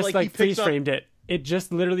 I where, just like, he picks freeze up- framed it. It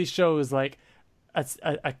just literally shows like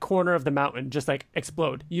a corner of the mountain just like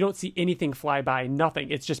explode. You don't see anything fly by,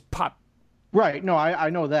 nothing. It's just pop. Right. No, I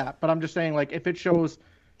know that, but I'm just saying like if it shows,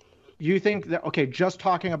 you think that okay, just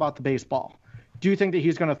talking about the baseball. Do you think that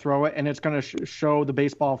he's going to throw it and it's going to show the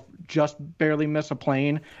baseball just barely miss a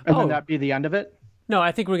plane and then that be the end of it? No,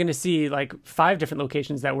 I think we're going to see like 5 different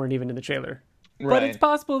locations that weren't even in the trailer. But Right. it's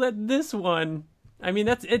possible that this one, I mean,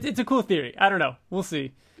 it's a cool theory. I don't know. We'll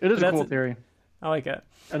see. It is But a cool theory, I like it.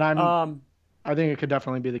 and I think it could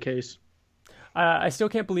definitely be the case. I still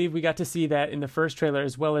can't believe we got to see that in the first trailer,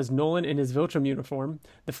 as well as Nolan in his Viltrum uniform,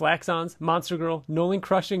 the Flaxons, Monster Girl, Nolan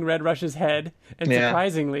crushing Red Rush's head, and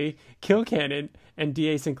surprisingly, Kilcannon and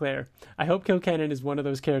D.A. Sinclair. I hope Kilcannon is one of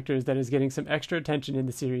those characters that is getting some extra attention in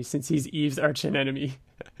the series since he's Eve's arch enemy.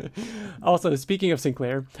 Also, speaking of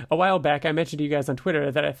Sinclair, a while back I mentioned to you guys on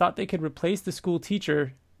Twitter that I thought they could replace the school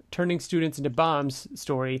teacher turning students into bombs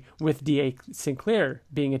story with D.A. Sinclair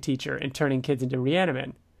being a teacher and turning kids into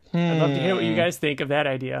Reanimen. I'd love to hear what you guys think of that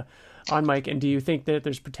idea on Mike, and do you think that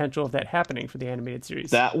there's potential of that happening for the animated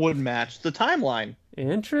series? That would match the timeline.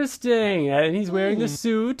 Interesting. And he's wearing the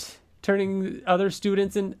suit, turning other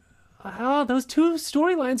students in. Oh, those two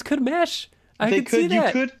storylines could mesh. I could see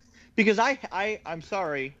that. You could, because I'm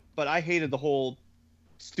sorry, but I hated the whole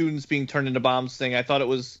students being turned into bombs thing. I thought it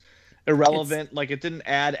was irrelevant. Like it didn't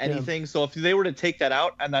add anything. So if they were to take that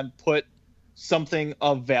out and then put something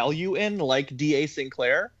of value in, like D.A.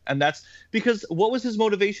 Sinclair, and that's because what was his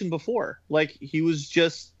motivation before? Like he was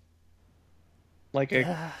just like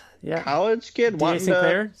a college kid. D.A.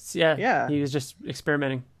 Sinclair? Yeah. He was just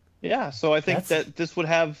experimenting. Yeah, so I think that this would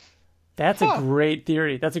have. That's a great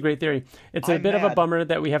theory. It's a bit of a bummer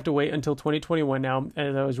that we have to wait until 2021 now,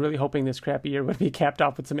 and I was really hoping this crappy year would be capped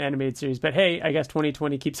off with some animated series. But hey, I guess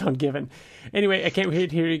 2020 keeps on giving. Anyway, I can't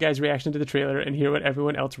wait to hear you guys' reaction to the trailer and hear what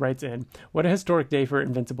everyone else writes in. What a historic day for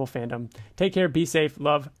Invincible fandom. Take care, be safe,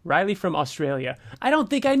 love. Riley from Australia. I don't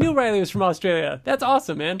think I knew Riley was from Australia. That's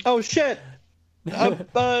awesome, man. Oh shit. Nope.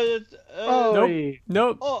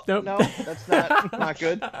 No, that's not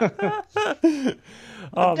good.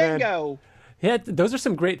 Oh, Dingo. man. Yeah, those are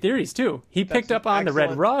some great theories, too. He picked up on the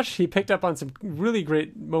Red Rush. He picked up on some really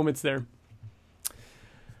great moments there.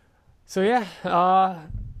 So, yeah.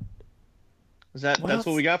 That's what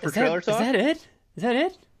we got for trailer talk? Is that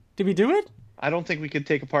it? Did we do it? I don't think we could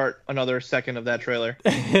take apart another second of that trailer.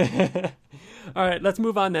 All right, let's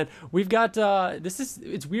move on then. We've got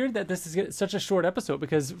it's weird that this is such a short episode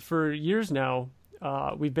because for years now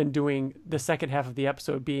we've been doing the second half of the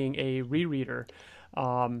episode being a rereader,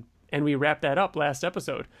 and we wrapped that up last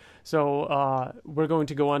episode. So we're going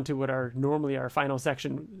to go on to what our final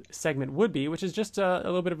segment would be, which is just a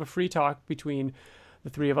little bit of a free talk between the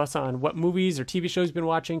three of us on what movies or TV shows you've been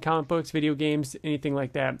watching, comic books, video games, anything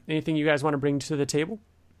like that. Anything you guys want to bring to the table?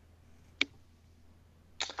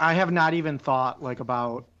 I have not even thought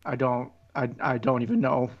about. I don't even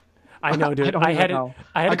know. I know, dude. I had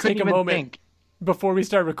to take a moment before we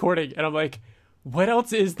start recording, and I'm like, what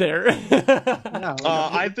else is there?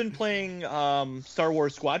 I've been playing Star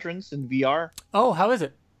Wars Squadrons in VR. Oh, how is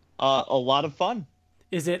it? A lot of fun.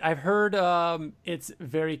 Is it? I've heard it's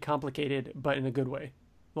very complicated, but in a good way.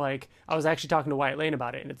 Like, I was actually talking to Wyatt Lane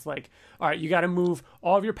about it, and it's like, all right, you got to move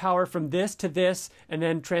all of your power from this to this, and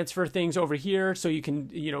then transfer things over here so you can,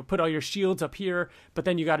 put all your shields up here, but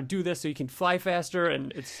then you got to do this so you can fly faster,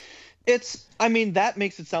 and I mean, that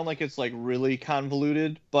makes it sound like it's, like, really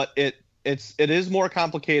convoluted, but it is more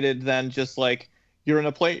complicated than just, like, you're in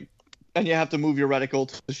a plane and you have to move your reticle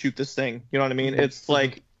to shoot this thing. You know what I mean? It's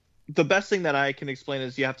like the best thing that I can explain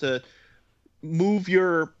is you have to move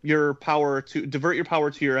your power to divert your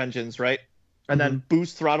power to your engines, right? And then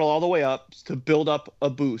boost throttle all the way up to build up a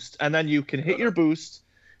boost. And then you can hit your boost.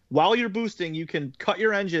 While you're boosting, you can cut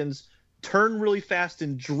your engines, turn really fast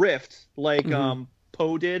and drift like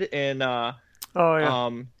Poe did in The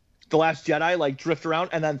Last Jedi, like drift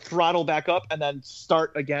around and then throttle back up and then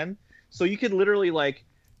start again. So you could literally like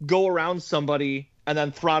go around somebody and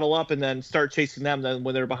then throttle up and then start chasing them then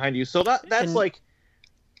when they're behind you. So that's like,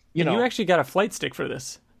 you know. You actually got a flight stick for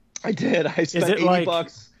this. I did. I spent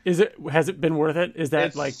 $80. Has it been worth it? Is that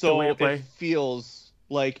It's like so, the way to play? It feels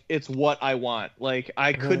like it's what I want. Like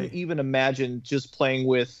I couldn't even imagine just playing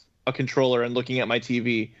with a controller and looking at my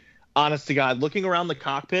TV. Honest to God, looking around the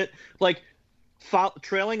cockpit, like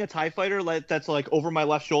trailing a TIE fighter that's like over my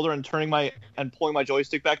left shoulder and pulling my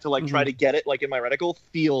joystick back to like try to get it like in my reticle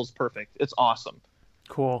feels perfect. It's awesome.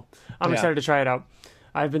 Cool. I'm excited to try it out.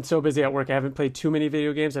 I've been so busy at work. I haven't played too many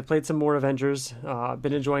video games. I've played some more Avengers.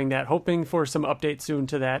 Been enjoying that. Hoping for some updates soon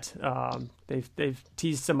to that. They've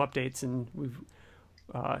teased some updates, and we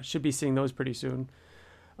should be seeing those pretty soon.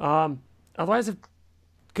 Otherwise, a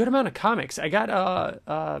good amount of comics. I got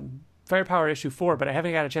Firepower issue 4, but I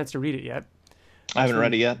haven't got a chance to read it yet. I haven't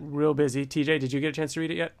read it yet. Real busy. TJ, did you get a chance to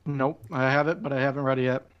read it yet? Nope, I have it, but I haven't read it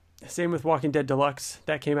yet. Same with Walking Dead Deluxe.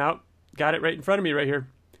 That came out. Got it right in front of me right here.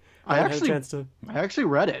 I actually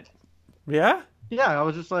read it. Yeah? Yeah, I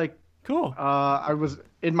was just like, cool. I was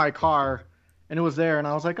in my car, and it was there, and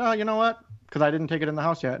I was like, oh, you know what? Because I didn't take it in the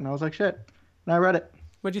house yet, and I was like, shit. And I read it.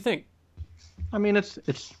 What'd you think? I mean, it's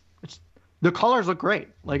the colors look great.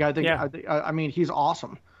 Like I think, I mean, he's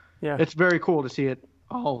awesome. Yeah, it's very cool to see it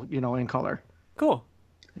all, in color. Cool.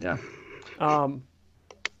 Yeah.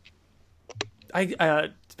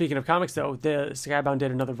 Speaking of comics, though, the Skybound did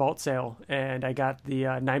another vault sale, and I got the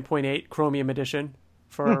 9.8 Chromium edition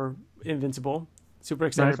for Invincible. Super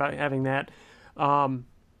excited about having that.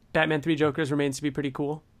 Batman 3 Jokers remains to be pretty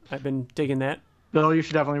cool. I've been digging that. Bill, you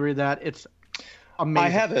should definitely read that. It's amazing.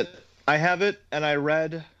 I have it, and I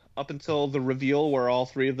read up until the reveal where all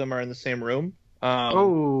three of them are in the same room.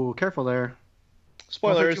 Careful there.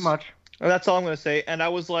 Spoilers. Too much. That's all I'm going to say. And I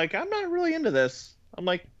was like, I'm not really into this. I'm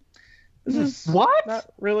like, this is what?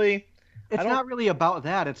 Not really. It's not really about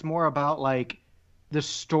that. It's more about like the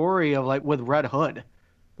story of like with Red Hood.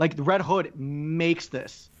 Like Red Hood makes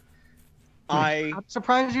this. I'm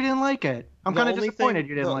surprised you didn't like it. I'm kind of disappointed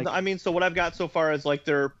you didn't like it. I mean, so what I've got so far is like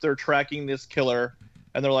they're tracking this killer,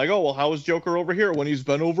 and they're like, oh well, how is Joker over here when he's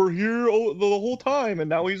been over here the whole time, and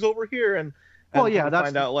now he's over here, and that's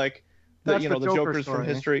find out like the Joker's story. From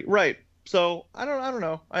history, right? So I don't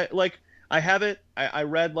know. I have it. I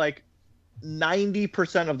read like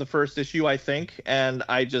 90% of the first issue, I think, and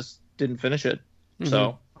I just didn't finish it.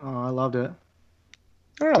 So I loved it.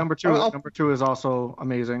 Number two is also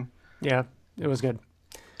amazing. Yeah, it was good.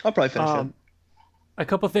 I'll probably finish it. A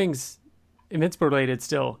couple things Invincible related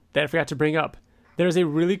still that I forgot to bring up. There's a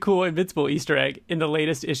really cool Invincible Easter egg in the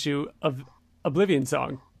latest issue of Oblivion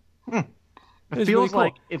Song. It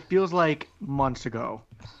feels like months ago.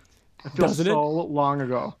 It feels long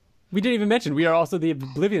ago. We didn't even mention we are also the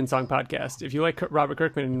Oblivion Song podcast. If you like Robert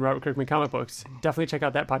Kirkman and Robert Kirkman comic books, definitely check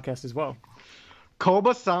out that podcast as well.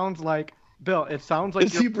 Koba sounds like Bill. It sounds like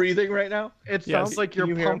is he breathing right now? It sounds like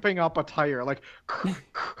you're pumping up a tire, like.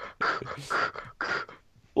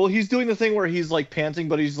 Well, he's doing the thing where he's like panting,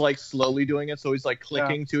 but he's like slowly doing it, so he's like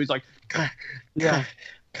clicking too. He's like, yeah.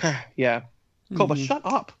 Koba, shut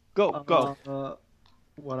up. Go.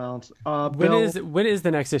 What else? When is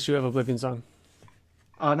the next issue of Oblivion Song?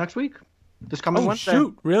 Next week. This coming Wednesday.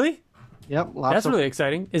 Shoot! Really? Yep. That's really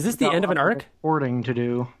exciting. Is this the end of an arc? Reporting to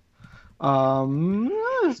do.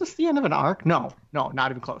 Is this the end of an arc? No,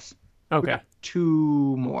 not even close. Okay.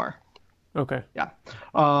 2 more. Okay. Yeah.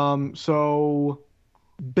 So,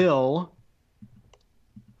 Bill,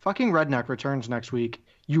 fucking Redneck returns next week.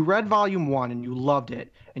 You read Volume 1 and you loved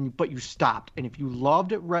it, but you stopped. And if you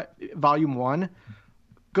loved Volume 1,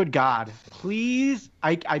 good God, please,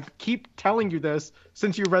 I keep telling you this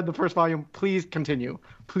since you read the first volume, please continue.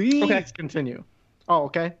 Please continue. Oh,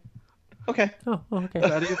 okay. Okay. Oh, okay.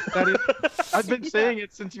 That is. I've been saying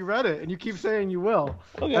it since you read it, and you keep saying you will.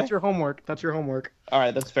 Okay. That's your homework. All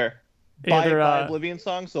right, that's fair. By Oblivion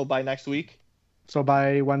Song, so by next week. So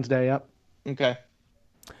by Wednesday, yep. Okay.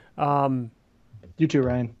 You too,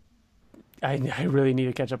 Ryan. I really need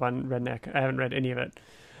to catch up on Redneck. I haven't read any of it.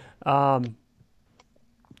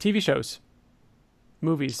 TV shows,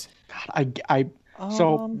 movies. God,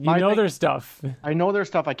 so there's stuff. I know there's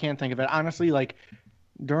stuff. I can't think of it honestly. Like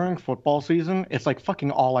during football season, it's like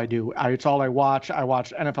fucking all I do. It's all I watch. I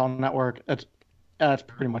watch NFL Network. That's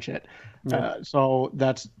pretty much it. Yeah. So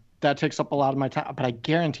that takes up a lot of my time. But I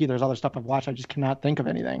guarantee there's other stuff I've watched. I just cannot think of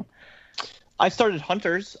anything. I started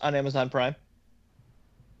Hunters on Amazon Prime.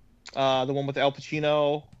 The one with Al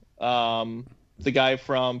Pacino, the guy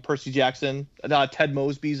from Percy Jackson, Ted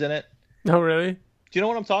Mosby's in it. Oh, really? Do you know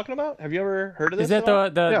what I'm talking about? Have you ever heard of this? Is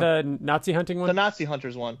that the Nazi hunting one? The Nazi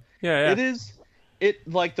Hunters one. Yeah. It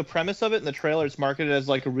like the premise of it in the trailer, it's marketed as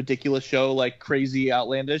like a ridiculous show, like crazy,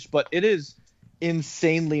 outlandish, but it is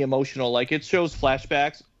insanely emotional. Like it shows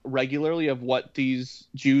flashbacks regularly of what these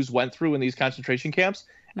Jews went through in these concentration camps,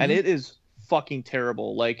 and it is fucking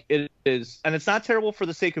terrible. Like it is, and it's not terrible for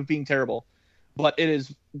the sake of being terrible, but it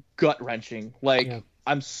is gut-wrenching. Like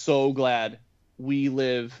I'm so glad we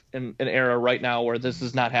live in an era right now where this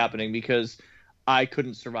is not happening, because I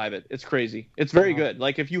couldn't survive it. It's crazy. It's very good.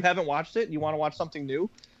 Like if you haven't watched it and you want to watch something new,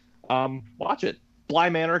 watch it. Bly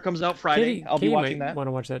Manor comes out Friday. I'll be watching that. Want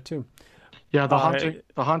to watch that too? Yeah, the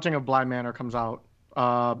haunting of Bly Manor comes out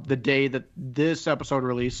the day that this episode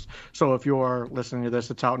released. So if you're listening to this,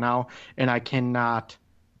 it's out now, and I cannot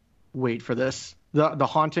wait for this. The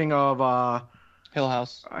haunting of Hill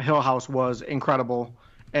House was incredible,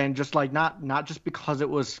 and just like not just because it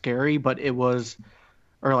was scary, but it was,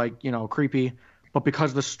 or like, you know, creepy, but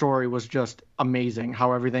because the story was just amazing.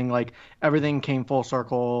 How everything came full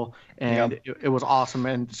circle, and it was awesome.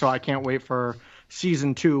 And so I can't wait for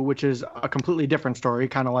season 2, which is a completely different story,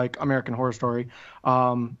 kind of like American Horror Story.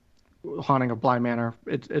 Haunting of Bly Manor.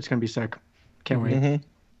 It's gonna be sick. Can't wait.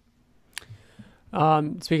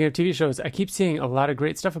 Speaking of TV shows, I keep seeing a lot of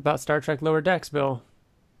great stuff about Star Trek Lower Decks, Bill.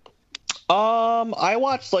 I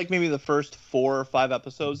watched like maybe the first 4 or 5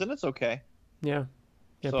 episodes, and it's okay. Yeah,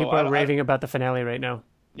 So people are raving about the finale right now.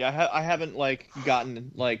 Yeah, I haven't like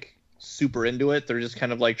gotten like super into it. They're just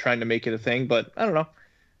kind of like trying to make it a thing, but I don't know.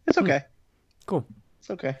 It's okay. Cool. It's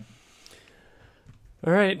okay.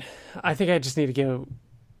 All right. I think I just need to go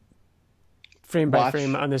frame by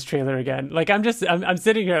frame on this trailer again. Like I'm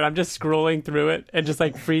sitting here and I'm just scrolling through it and just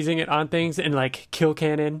like freezing it on things, and like Kill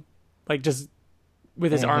Cannon, like just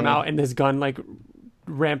with his arm out and his gun like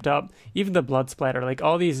ramped up, even the blood splatter, like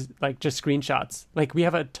all these like just screenshots. Like we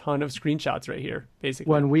have a ton of screenshots right here, basically.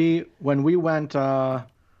 When we went,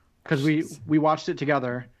 because we watched it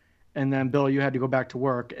together, and then Bill, you had to go back to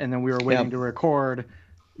work, and then we were waiting to record,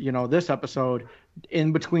 you know, this episode.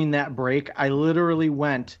 In between that break, I literally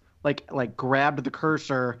went like grabbed the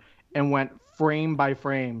cursor and went frame by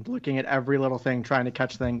frame, looking at every little thing, trying to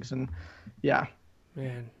catch things, and man,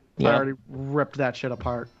 I already ripped that shit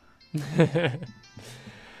apart.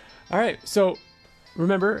 All right, so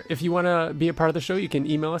remember, if you want to be a part of the show, you can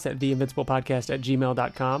email us at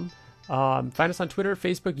theinvinciblepodcast@gmail.com. Find us on Twitter,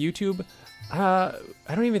 Facebook, YouTube. I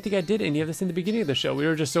don't even think I did any of this in the beginning of the show. We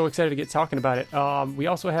were just so excited to get talking about it. We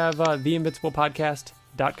also have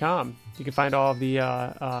theinvinciblepodcast.com. You can find all of the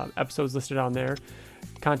episodes listed on there.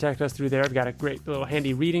 Contact us through there. I've got a great little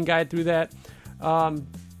handy reading guide through that. And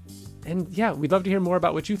yeah, we'd love to hear more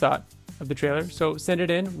about what you thought of the trailer. So send it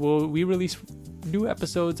in. We release new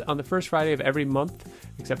episodes on the first Friday of every month,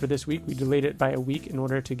 except for this week. We delayed it by a week in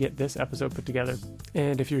order to get this episode put together.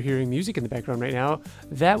 And if you're hearing music in the background right now,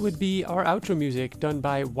 that would be our outro music done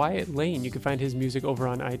by Wyatt Lane. You can find his music over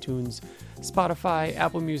on iTunes, Spotify,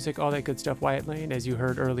 Apple Music, all that good stuff. Wyatt Lane, as you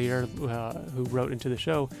heard earlier, who wrote into the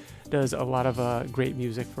show, does a lot of great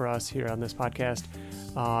music for us here on this podcast.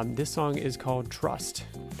 This song is called Trust.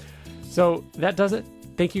 So that does it.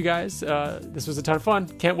 Thank you guys. This was a ton of fun.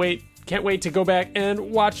 Can't wait to go back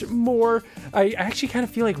and watch more. I actually kind of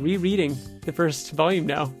feel like rereading the first volume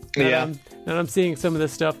now. And I'm seeing some of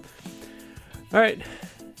this stuff. All right.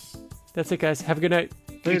 That's it, guys. Have a good night.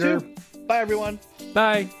 Later. You too. Bye, everyone.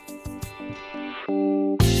 Bye.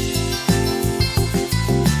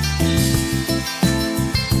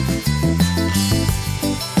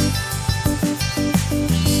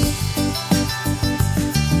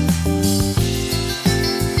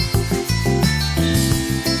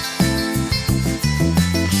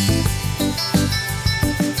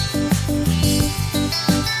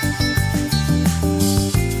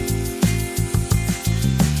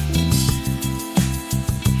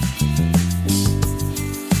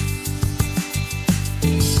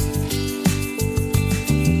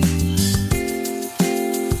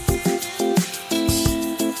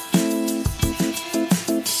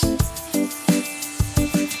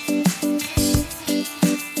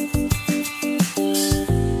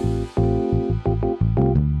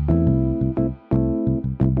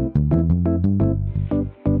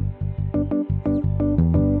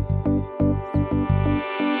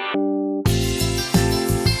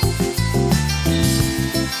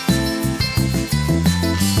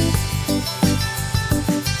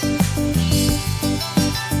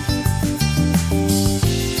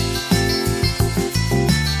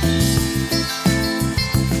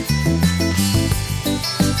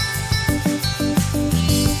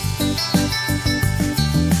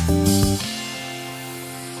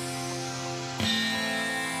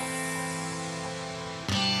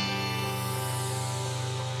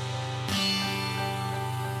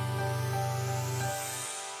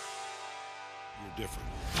 different.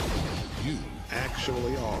 You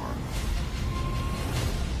actually are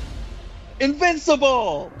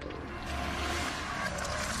Invincible!